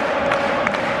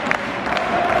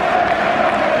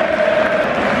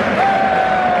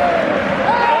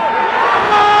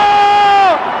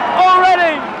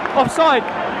 Offside.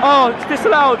 Oh, it's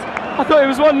disallowed. I thought it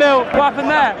was 1-0. What happened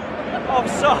there?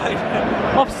 Offside.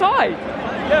 Offside?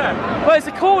 Yeah. Well, it's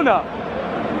a corner.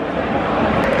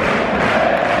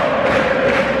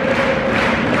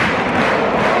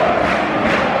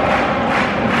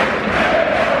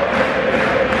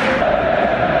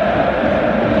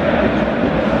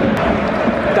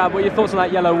 Dad, what are your thoughts on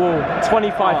that yellow wall?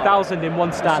 25,000 in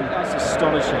one stand. That's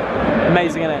astonishing.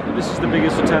 Amazing, isn't it? This is the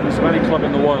biggest attendance of any club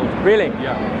in the world. Really?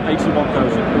 Yeah,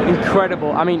 81,000.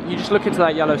 Incredible. I mean, you just look into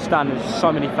that yellow stand, there's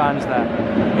so many fans there.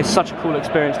 It's such a cool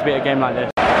experience to be at a game like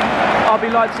this. RB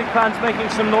Leipzig fans making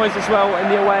some noise as well in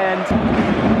the away end.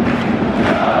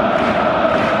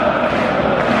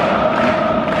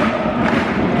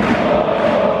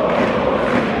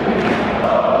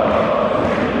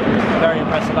 Very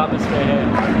impressive atmosphere here.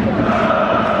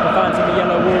 The fans in the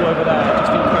yellow wall over there,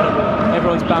 just incredible.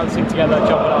 Everyone's bouncing together,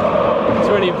 jumping up. It's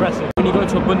really impressive. When you go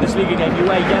to a Bundesliga game, you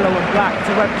wear yellow and black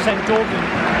to represent Dortmund.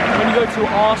 When you go to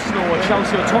Arsenal or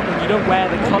Chelsea or Tottenham, you don't wear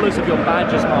the colours of your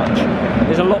badge as much.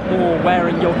 There's a lot more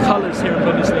wearing your colours here in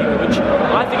Bundesliga, which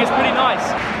I think is pretty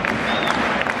nice.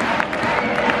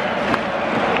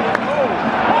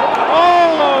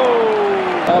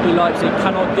 Oh! RB Leipzig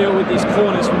cannot deal with these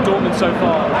corners from Dortmund so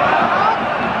far.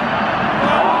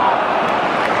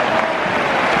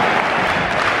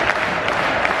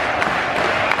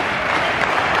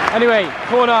 Anyway,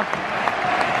 corner.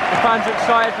 The fans are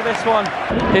excited for this one.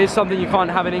 Here's something you can't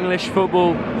have in English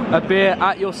football. A beer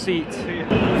at your seat.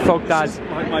 Thug Dad. This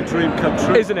is like my dream come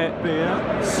true. Isn't it?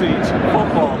 Beer, seat,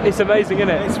 football. It's amazing, isn't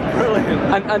it? It's brilliant.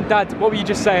 And Dad, what were you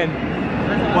just saying?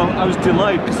 Well, I was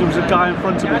delighted because there was a guy in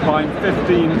front of me buying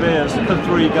 15 beers for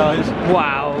 3 guys.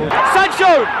 Wow.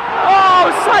 Sancho! Oh,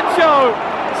 Sancho!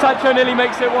 Sancho nearly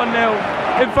makes it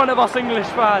 1-0 in front of us English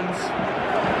fans.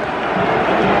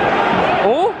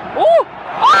 Oh! Oh!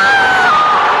 Oh!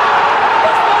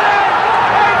 He's got it!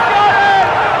 He's got it!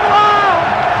 Oh!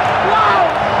 Wow!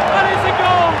 That is a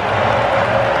goal!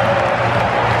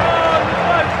 Oh, the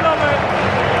fans love it!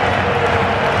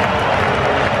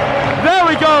 There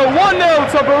we go! 1-0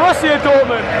 to Borussia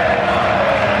Dortmund. Dortmund.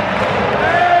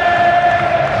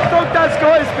 Fogtad's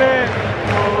got his spear.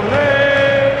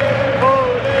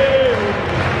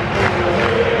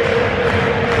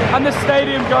 And the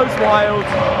stadium goes wild.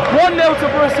 1-0 to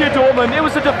Borussia Dortmund. It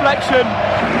was a deflection.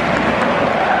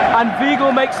 And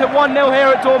Weigl makes it 1-0 here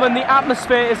at Dortmund. The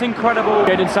atmosphere is incredible.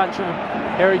 Jadon Sancho,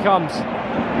 here he comes.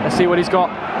 Let's see what he's got.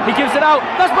 He gives it out.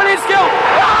 That's brilliant skill.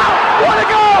 Wow! What a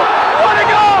goal! What a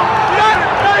goal! That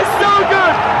is so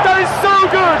good! That is so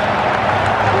good!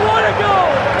 What a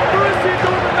goal! Borussia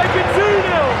Dortmund make it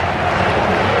 2-0.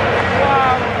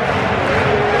 Wow!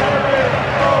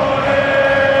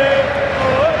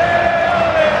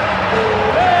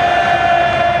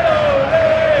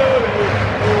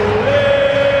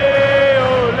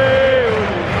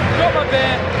 Got my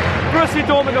beer. Borussia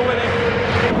Dortmund are winning.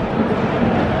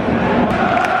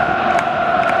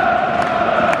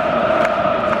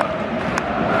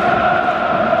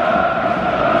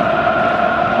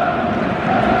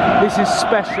 This is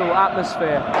special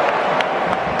atmosphere.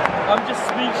 I'm just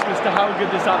speechless to how good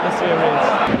this atmosphere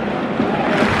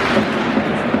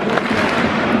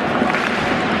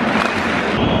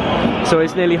is. So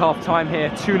it's nearly half time here,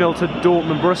 2-0 to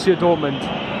Dortmund, Borussia Dortmund.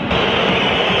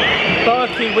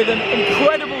 Berkey with an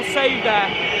incredible save there.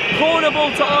 Corner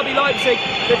ball to RB Leipzig.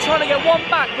 They're trying to get one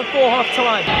back before half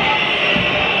time.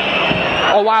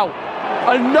 Oh wow,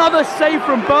 another save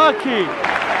from Berkey.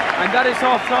 And that is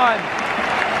half time.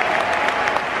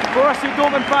 Borussia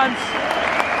Dortmund fans,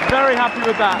 very happy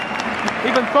with that.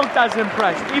 Even Fogtad's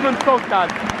impressed, even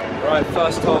Fogtad. Right,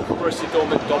 first half, Borussia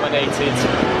Dortmund dominated.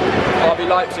 RB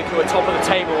Leipzig, who are top of the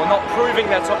table, are not proving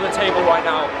they're top of the table right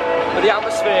now. But the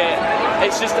atmosphere,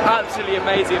 it's just absolutely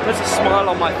amazing. It puts a smile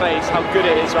on my face, how good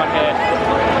it is right here.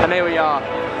 And here we are.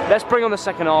 Let's bring on the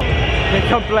second half. Here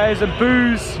come players and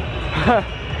boos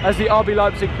as the RB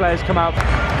Leipzig players come out.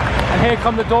 And here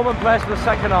come the Dortmund players for the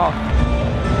second half.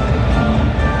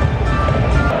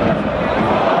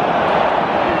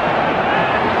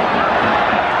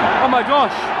 Oh my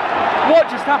gosh, what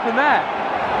just happened there?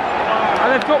 And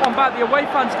they've got one back, the away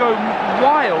fans go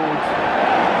wild.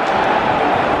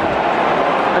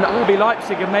 And RB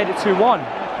Leipzig have made it 2-1.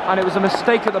 And it was a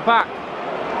mistake at the back.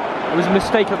 It was a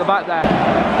mistake at the back there.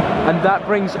 And that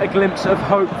brings a glimpse of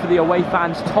hope for the away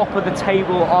fans. Top of the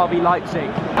table, RB Leipzig.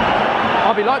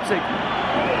 RB Leipzig.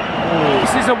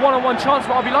 This is a one-on-one chance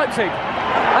for RB Leipzig.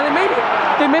 And they made it.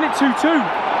 They made it 2-2.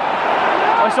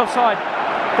 Oh, it's offside.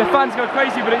 The fans go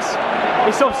crazy, but it's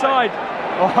offside.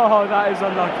 Oh, that is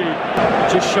unlucky.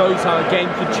 Just shows how a game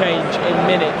could change in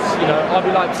minutes. You know, RB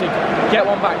Leipzig get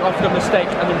one back after a mistake,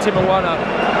 and then Timo Werner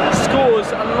scores,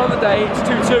 and another day it's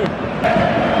 2-2.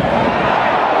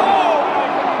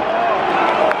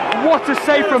 What a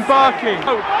save from Berkey!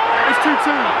 Oh, it's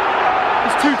 2-2.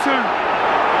 It's 2-2.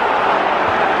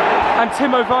 And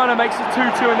Timo Werner makes it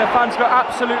 2-2, and the fans go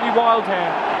absolutely wild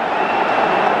here.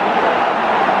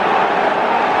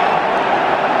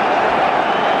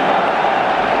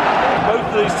 Both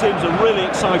of these teams are really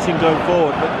exciting going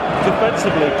forward, but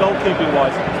defensively,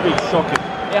 goalkeeping-wise, it's been shocking.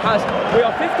 It has. We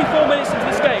are 54 minutes into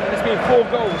this game and there's been 4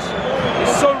 goals.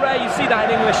 It's so rare you see that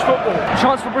in English football.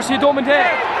 Chance for Borussia Dortmund here.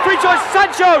 Free choice,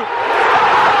 Sancho!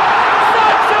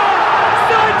 Sancho!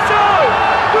 Sancho!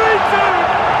 3-2!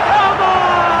 Come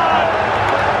on!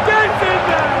 Get in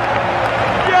there!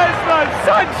 Yes, man!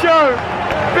 Sancho!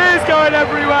 Beer's going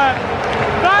everywhere.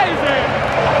 That is it!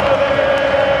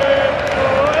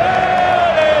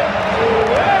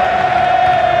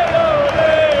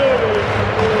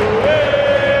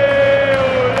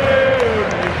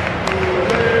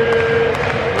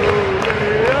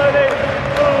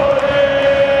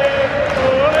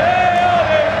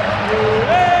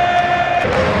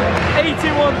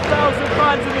 81,000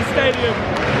 fans in the stadium,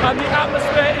 and the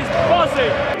atmosphere is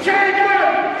buzzing.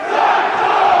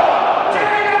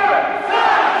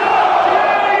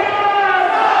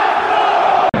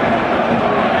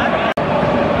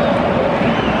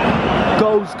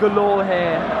 Goals galore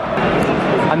here,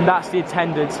 and that's the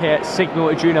attendance here at Signal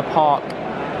Iduna Park.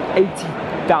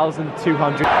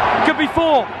 80,200. Could be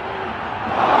 4.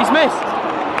 He's missed.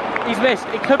 He's missed.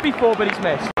 It could be 4, but he's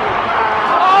missed.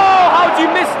 How do you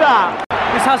miss that?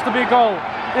 This has to be a goal.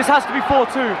 This has to be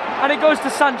 4-2. And it goes to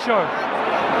Sancho.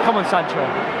 Come on, Sancho.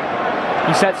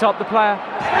 He sets up the player.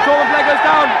 Dortmund player goes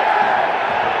down.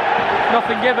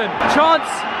 Nothing given. Chance.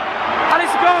 And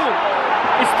it's a goal.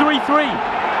 It's 3-3.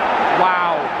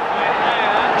 Wow.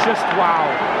 Just wow.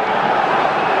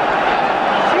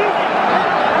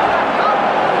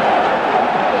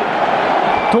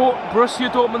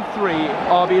 Borussia Dortmund 3,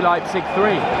 RB Leipzig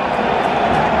 3.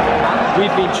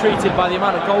 we've been treated by the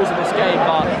amount of goals in this game,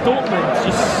 but Dortmund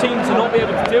just seem to not be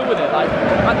able to deal with it. Like,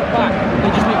 at the back, they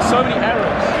just make so many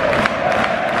errors.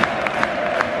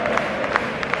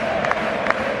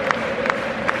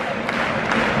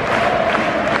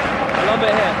 I love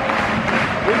it here.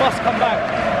 We must come back.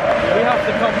 We have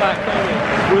to come back, don't we?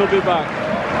 We'll be back.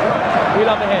 We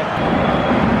love it here.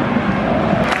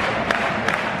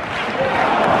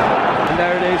 And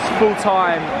there it is, full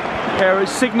time. Here at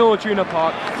Signal Iduna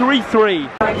Park, 3-3.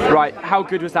 Right, how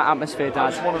good was that atmosphere, Dad?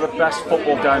 It's one of the best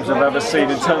football games I've ever seen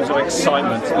in terms of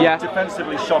excitement. Yeah.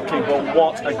 Defensively shocking, but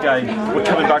what a game. We're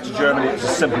coming back to Germany, it's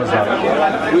as simple as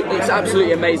that. It's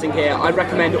absolutely amazing here. I'd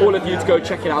recommend all of you to go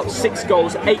check it out. 6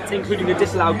 goals, 8 including the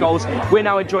disallowed goals. We're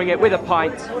now enjoying it with a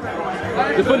pint.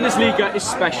 The Bundesliga is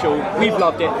special. We've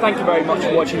loved it. Thank you very much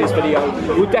for watching this video.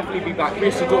 We'll definitely be back.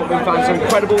 Borussia Dortmund fans are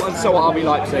incredible, and so are RB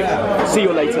Leipzig. See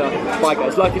you later. Bye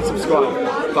guys. Like and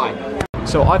subscribe. Bye.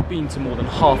 So I've been to more than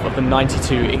half of the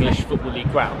 92 English Football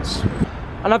League grounds.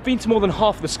 And I've been to more than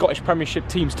half of the Scottish Premiership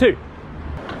teams too.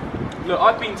 Look,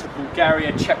 I've been to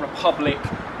Bulgaria, Czech Republic,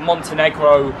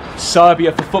 Montenegro,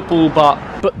 Serbia for football, but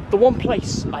the one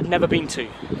place I've never been to,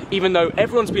 even though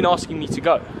everyone's been asking me to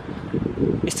go,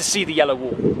 is to see the Yellow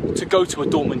Wall, to go to a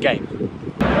Dortmund game.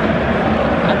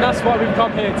 And that's why we've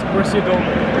come here to Borussia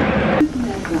Dortmund.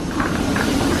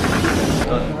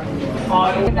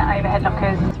 In the overhead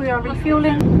lockers, we are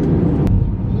refueling.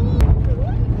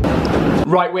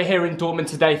 Right, we're here in Dortmund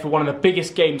today for one of the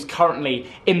biggest games currently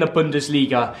in the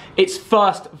Bundesliga. It's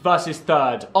first versus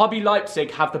third. RB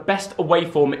Leipzig have the best away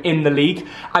form in the league,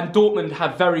 and Dortmund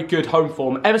have very good home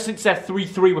form. Ever since their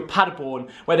 3-3 with Paderborn,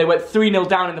 where they went 3-0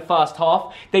 down in the first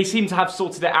half, they seem to have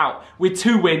sorted it out with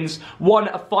 2 wins, one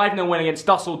a 5-0 win against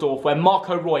Dusseldorf, where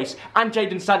Marco Reus and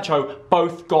Jadon Sancho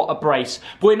both got a brace.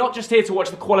 But we're not just here to watch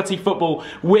the quality football,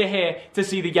 we're here to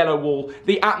see the Yellow Wall,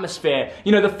 the atmosphere,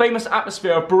 you know, the famous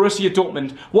atmosphere of Borussia Dortmund,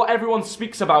 what everyone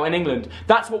speaks about in England.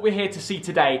 That's what we're here to see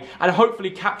today, and hopefully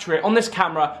capture it on this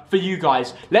camera for you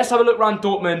guys. Let's have a look around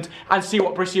Dortmund and see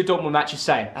what Borussia Dortmund match is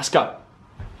saying. Let's go.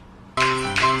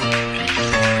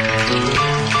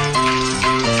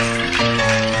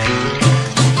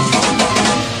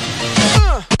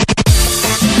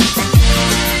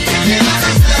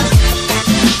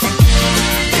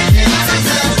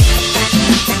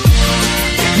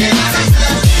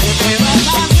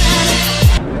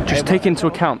 Take into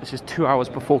account this is 2 hours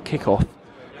before kickoff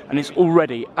and it's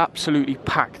already absolutely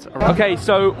packed. Okay,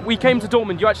 so we came to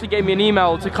Dortmund. You actually gave me an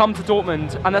email to come to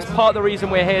Dortmund, and that's part of the reason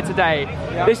we're here today.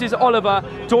 Yeah. This is Oliver,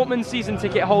 Dortmund season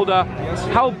ticket holder.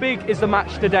 How big is the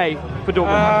match today for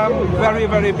Dortmund? Very,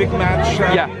 very big match.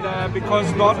 And,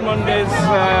 because Dortmund is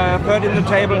third in the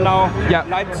table now. Yeah.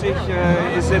 Leipzig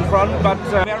is in front, but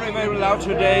very, very loud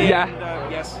today. Yeah. And,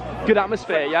 yes. Good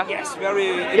atmosphere, yeah? Yes,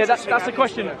 very. Yeah, that's the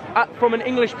question. From an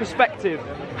English perspective,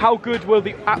 how good will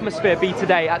the atmosphere be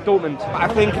today at Dortmund? I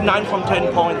think 9 from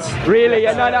 10 points. Really?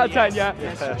 Yeah, 9 out of 10, yeah?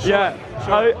 Yes, yeah.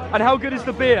 Sure. And how good is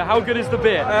the beer? How good is the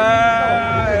beer?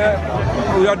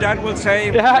 Your dad will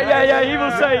say. Yeah, he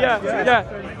will say, yeah.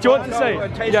 Do you want to say?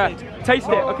 Taste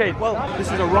it, okay. Well, this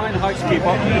is a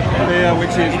Reinheitsgebot beer,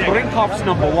 which is Brinkhoff's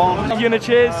 #1. You gonna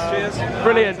cheers? Cheers.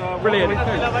 Brilliant.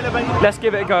 Let's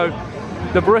give it a go.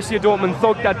 The Borussia Dortmund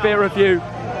Thogdad beer review.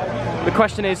 The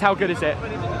question is, how good is it?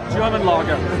 German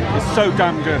lager. It's so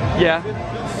damn good. Yeah.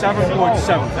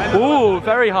 7.7. Ooh,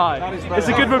 very high. It's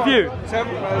a good review.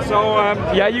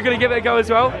 Yeah, you gonna give it a go as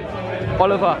well?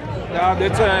 Oliver? Yeah,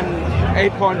 it's an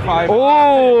 8.5.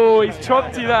 Oh, he's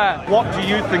trumped you there. What do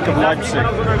you think of Leipzig?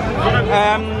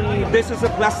 This is a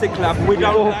plastic club. We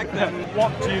don't like them.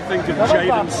 What do you think of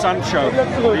Jadon Sancho,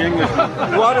 the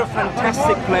Englishman? What a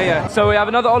fantastic player. So we have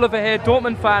another Oliver here,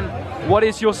 Dortmund fan. What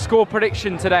is your score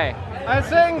prediction today? I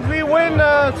think we win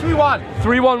 3-1.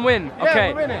 3-1 win? Yeah,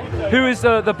 okay. we're winning. Who is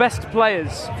the best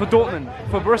players for Dortmund,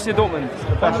 for Borussia Dortmund?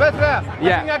 On the best player?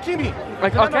 Yeah. I think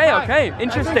Hakimi. Okay,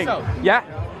 interesting. I think so. Yeah.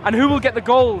 And who will get the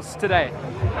goals today?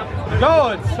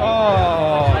 Goals.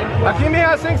 Oh, Hakimi,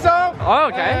 I think so. Oh,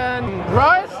 okay. And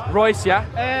Reus, yeah.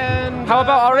 And how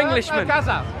about our Englishman?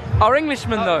 Casa. Our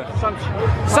Englishman though.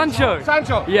 Sancho.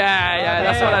 Yeah,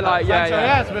 that's what I like. Yeah.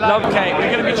 Yes, we like okay,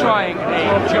 we're going to be trying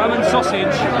a German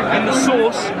sausage in the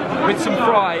sauce with some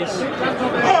fries.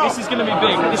 This is going to be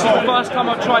big. This is the first time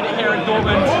I've tried it here in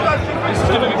Dortmund. This is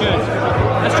going to be good.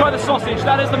 Let's try the sausage.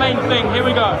 That is the main thing. Here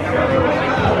we go.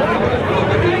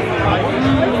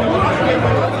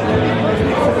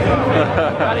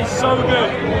 That is so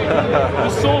good. The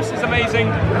sauce is amazing,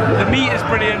 the meat is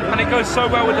brilliant, and it goes so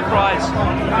well with the fries.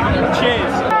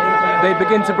 Cheers. They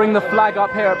begin to bring the flag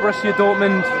up here at Borussia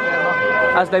Dortmund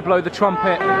as they blow the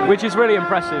trumpet, which is really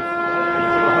impressive.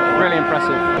 Really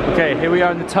impressive. Okay, here we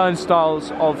are in the turnstiles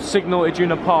of Signal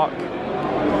Iduna Park.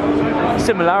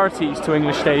 Similarities to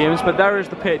English stadiums, but there is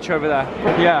the pitch over there.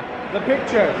 Yeah. The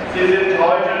picture.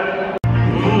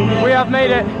 We have made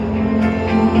it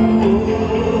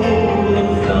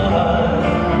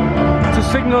to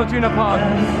Signal Iduna Park.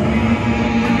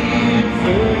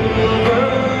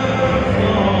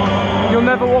 You'll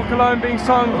Never Walk Alone being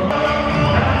sung.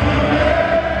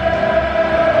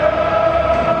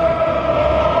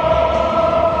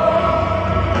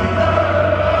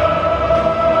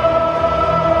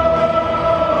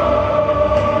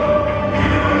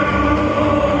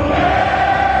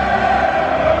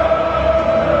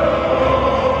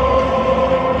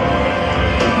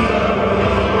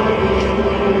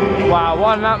 Wow,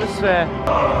 what an atmosphere.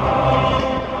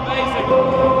 Amazing.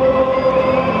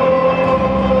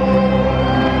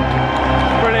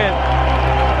 Brilliant.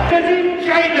 Wir sind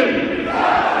Scheidel.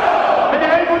 Mit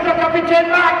Helm unser Kapitän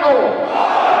Marco.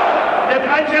 Der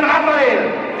 13 Raphael.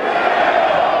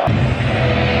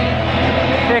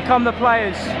 Here come the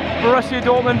players. Borussia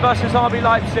Dortmund versus RB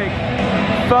Leipzig.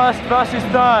 First versus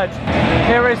third.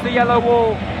 Here is the yellow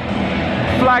wall.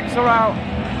 Flags are out.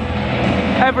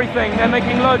 Everything, they're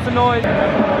making loads of noise.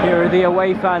 Here are the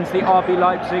away fans, the RB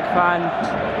Leipzig fans.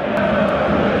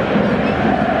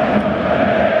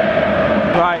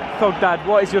 Right, Thug Dad,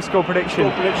 what is your score prediction?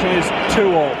 Score prediction is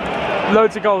 2-all.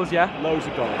 Loads of goals, yeah? Loads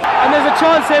of goals. And there's a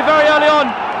chance here very early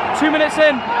on. 2 minutes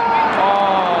in.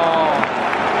 Oh,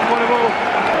 what a ball.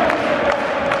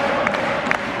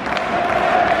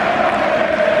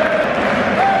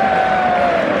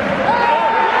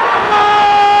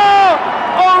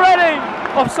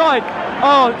 Offside!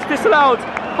 Oh, it's disallowed.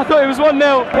 I thought it was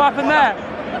 1-0. What happened there?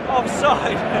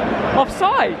 Offside.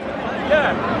 Offside?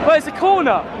 Yeah. Well, it's a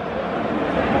corner.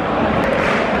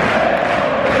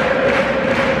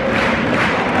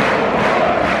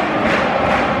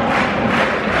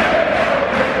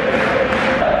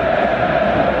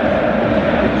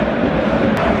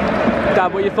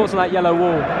 Dad, what are your thoughts on that yellow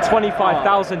wall?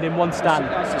 25,000 in one stand.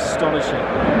 That's astonishing.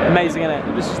 Amazing, isn't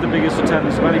it? This is the biggest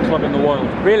attendance of any club in the world.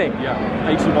 Really? Yeah,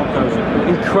 81,000.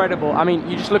 Incredible. I mean,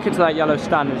 you just look into that yellow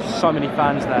stand, there's so many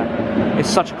fans there. It's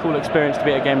such a cool experience to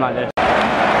be at a game like this.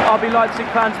 RB Leipzig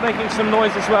fans making some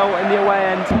noise as well in the away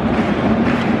end.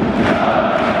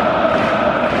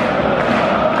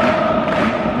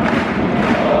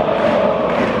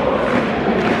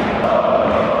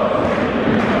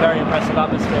 Very impressive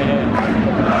atmosphere here.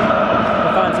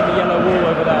 The fans in the yellow wall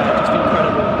over there, just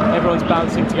incredible. Everyone's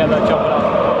bouncing together, jumping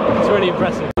up. It's really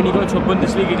impressive. When you go to a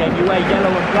Bundesliga game, you wear yellow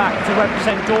and black to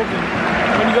represent Dortmund.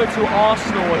 When you go to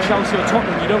Arsenal or Chelsea or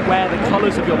Tottenham, you don't wear the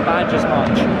colours of your badge as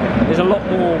much. There's a lot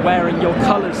more wearing your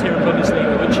colours here in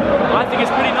Bundesliga, which I think is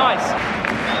pretty nice.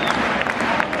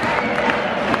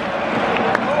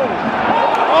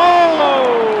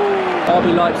 Oh!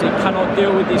 RB Leipzig cannot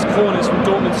deal with these corners from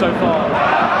Dortmund so far.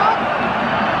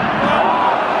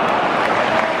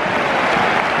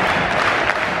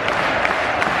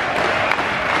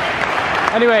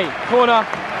 Anyway, corner.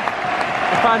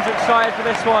 The fans are excited for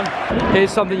this one.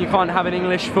 Here's something you can't have in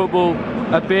English football.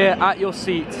 A beer at your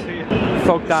seat.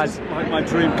 Thug Dad. This is like my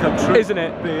dream come true. Isn't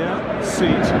it? Beer,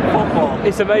 seat, football.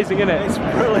 It's amazing, isn't it? It's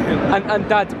brilliant. And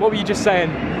Dad, what were you just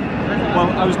saying? Well,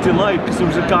 I was delighted because there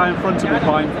was a guy in front of me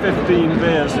buying 15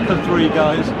 beers for 3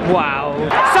 guys. Wow.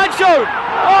 Sancho!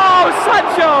 Oh,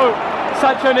 Sancho!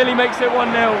 Sancho nearly makes it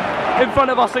 1-0 in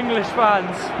front of us English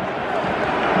fans.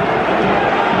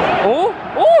 Oh!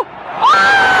 Oh! Oh!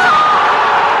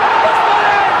 He's got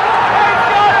it! He's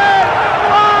got it!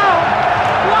 Oh!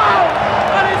 Wow!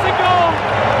 That is a goal!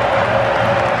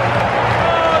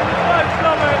 Oh, the fans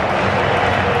love it!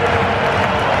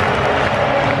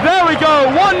 There we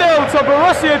go! 1-0 to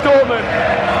Borussia Dortmund!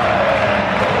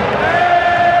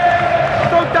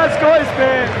 Thug Dad's got his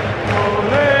beer!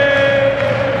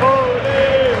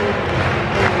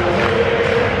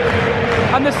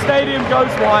 And the stadium goes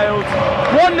wild.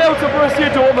 1-0 to Borussia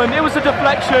Dortmund. It was a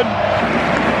deflection.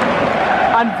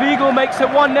 And Weigl makes it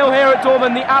 1-0 here at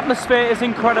Dortmund. The atmosphere is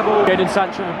incredible. Jadon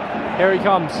Sancho, here he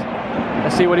comes.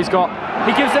 Let's see what he's got.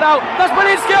 He gives it out. That's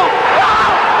brilliant skill.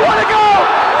 Wow! What a goal!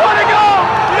 What a goal!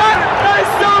 That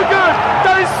is so good!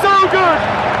 That is so good!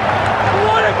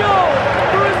 What a goal!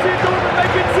 Borussia Dortmund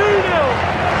make it 2-0.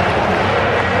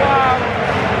 Wow!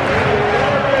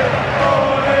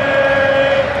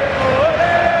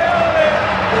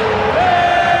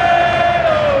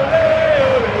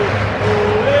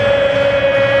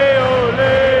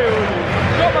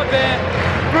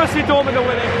 Borussia Dortmund are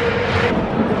winning.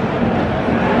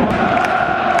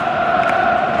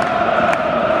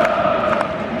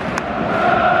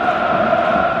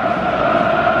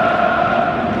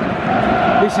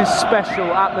 This is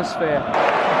special atmosphere.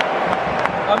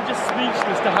 I'm just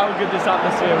speechless to how good this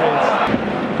atmosphere is.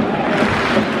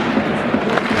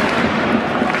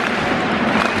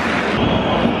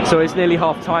 So it's nearly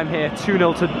half time here,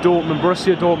 2-0 to Dortmund,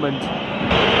 Borussia Dortmund.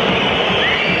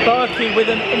 Berkey with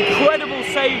an incredible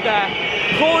save there.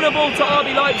 Corner ball to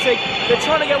RB Leipzig. They're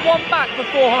trying to get one back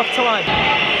before half time.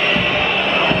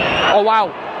 Oh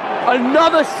wow,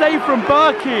 another save from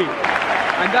Berkey.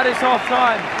 And that is half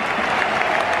time.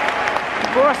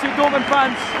 Borussia Dortmund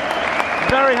fans,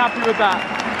 very happy with that.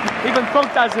 Even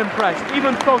Fogdad's impressed,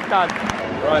 even Fogdad.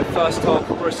 Right, first half,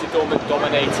 Borussia Dortmund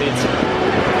dominated.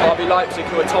 RB Leipzig,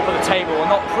 who are top of the table, are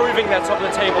not proving they're top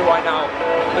of the table right now.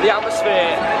 But the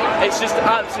atmosphere, it's just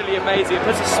absolutely amazing. It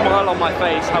puts a smile on my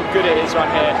face how good it is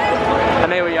right here.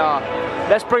 And here we are.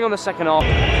 Let's bring on the second half.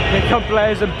 Here come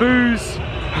players and boos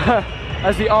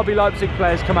as the RB Leipzig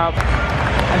players come out.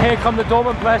 And here come the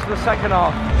Dortmund players for the second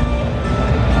half.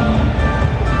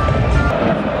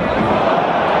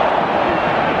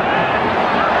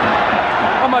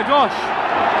 Oh my gosh,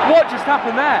 what just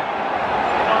happened there?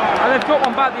 And they've got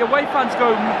one back, the away fans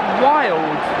go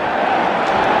wild.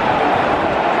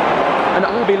 And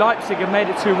RB Leipzig have made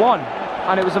it 2-1.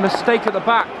 And it was a mistake at the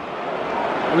back.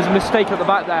 It was a mistake at the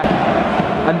back there.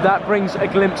 And that brings a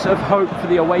glimpse of hope for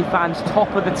the away fans.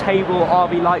 Top of the table,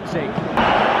 RB Leipzig.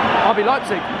 RB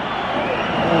Leipzig.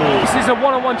 This is a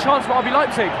one-on-one chance for RB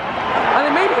Leipzig. And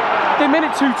they made it. They made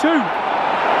it 2-2.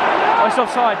 Oh, it's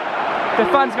offside. The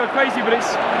fans go crazy, but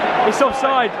it's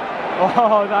offside.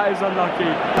 Oh, that is unlucky.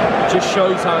 Just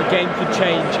shows how a game could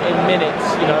change in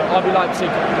minutes. You know, RB Leipzig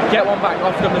get one back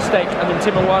after a mistake, and then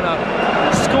Timo Werner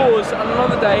scores, and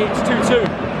another day it's 2-2.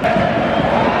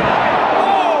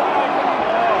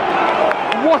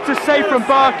 What a save from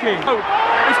Berkey! Oh,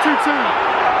 it's 2-2.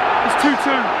 It's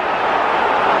 2-2.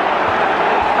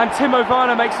 And Timo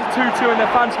Werner makes it 2-2, and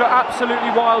the fans go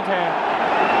absolutely wild here.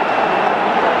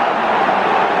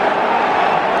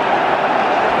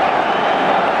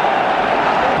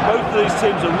 Both of these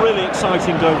teams are really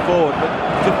exciting going forward, but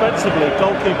defensively,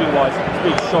 goalkeeping-wise, it's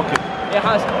been shocking. It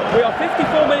has. We are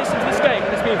 54 minutes into this game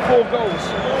and there's been 4 goals.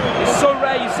 It's so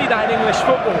rare you see that in English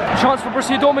football. Chance for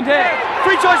Borussia Dortmund here.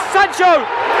 Free choice, Sancho!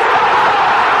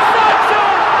 Sancho!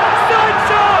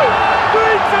 Sancho!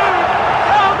 3-2!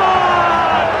 Come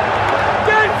on!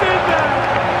 Get in there!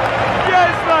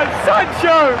 Yes, man!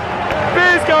 Sancho!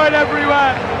 Beer's going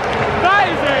everywhere. That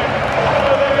is it!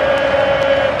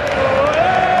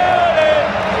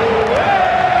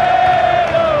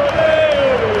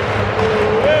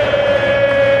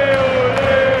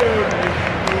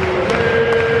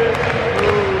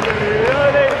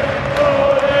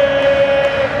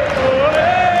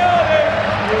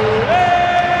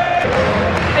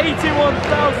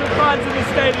 Fans in the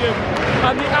stadium,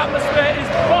 and the atmosphere is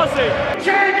buzzing.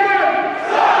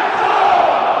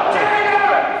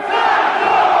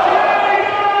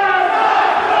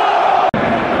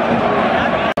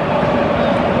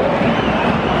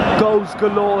 Goals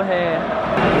galore here,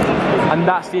 and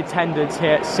that's the attendance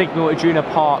here at Signal Iduna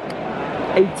Park.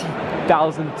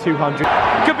 80,200.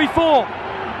 Could be 4.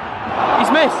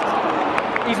 He's missed.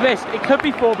 He's missed. It could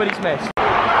be 4, but he's missed.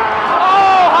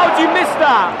 Oh, how do you miss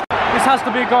that? This has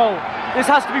to be a goal. This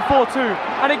has to be 4-2.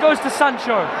 And it goes to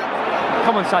Sancho.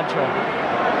 Come on, Sancho.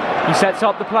 He sets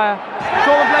up the player.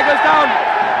 Dortmund player goes down.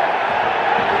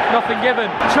 Nothing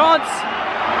given. Chance.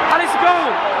 And it's a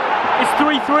goal. It's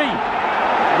 3-3.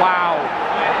 Wow.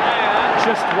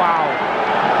 Just wow.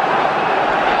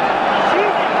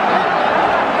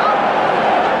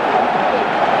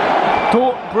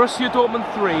 Borussia Dortmund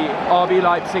 3, RB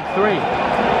Leipzig 3.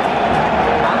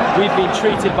 We've been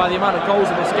treated by the amount of goals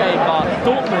in this game, but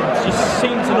Dortmund just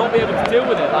seem to not be able to deal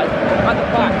with it. Like, at the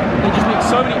back, they just make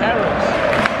so many errors.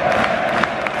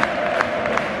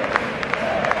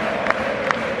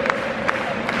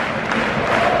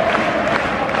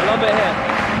 I love it here.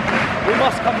 We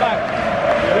must come back.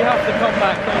 We have to come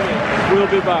back, don't we?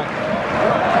 We'll be back.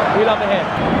 We love it here.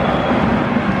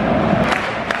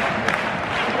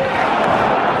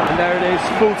 And there it is,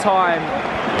 full time.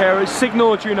 Here is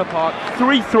Signal Iduna Park,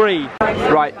 3-3.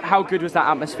 Right, how good was that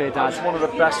atmosphere, Dad? It's one of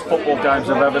the best football games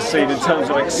I've ever seen in terms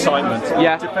of excitement.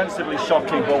 Yeah. Defensively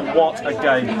shocking, but what a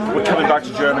game. We're coming back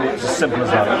to Germany, it's as simple as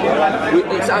that.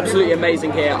 It's absolutely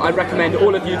amazing here. I'd recommend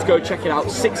all of you to go check it out.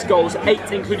 6 goals,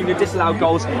 8 including the disallowed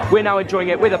goals. We're now enjoying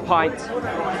it with a pint.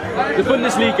 The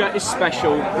Bundesliga is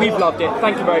special. We've loved it.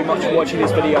 Thank you very much for watching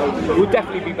this video. We'll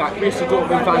definitely be back. Borussia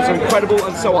Dortmund fans are incredible,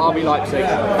 and so are RB Leipzig.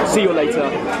 See you later.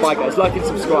 Bye guys. Like and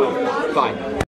subscribe. Bye.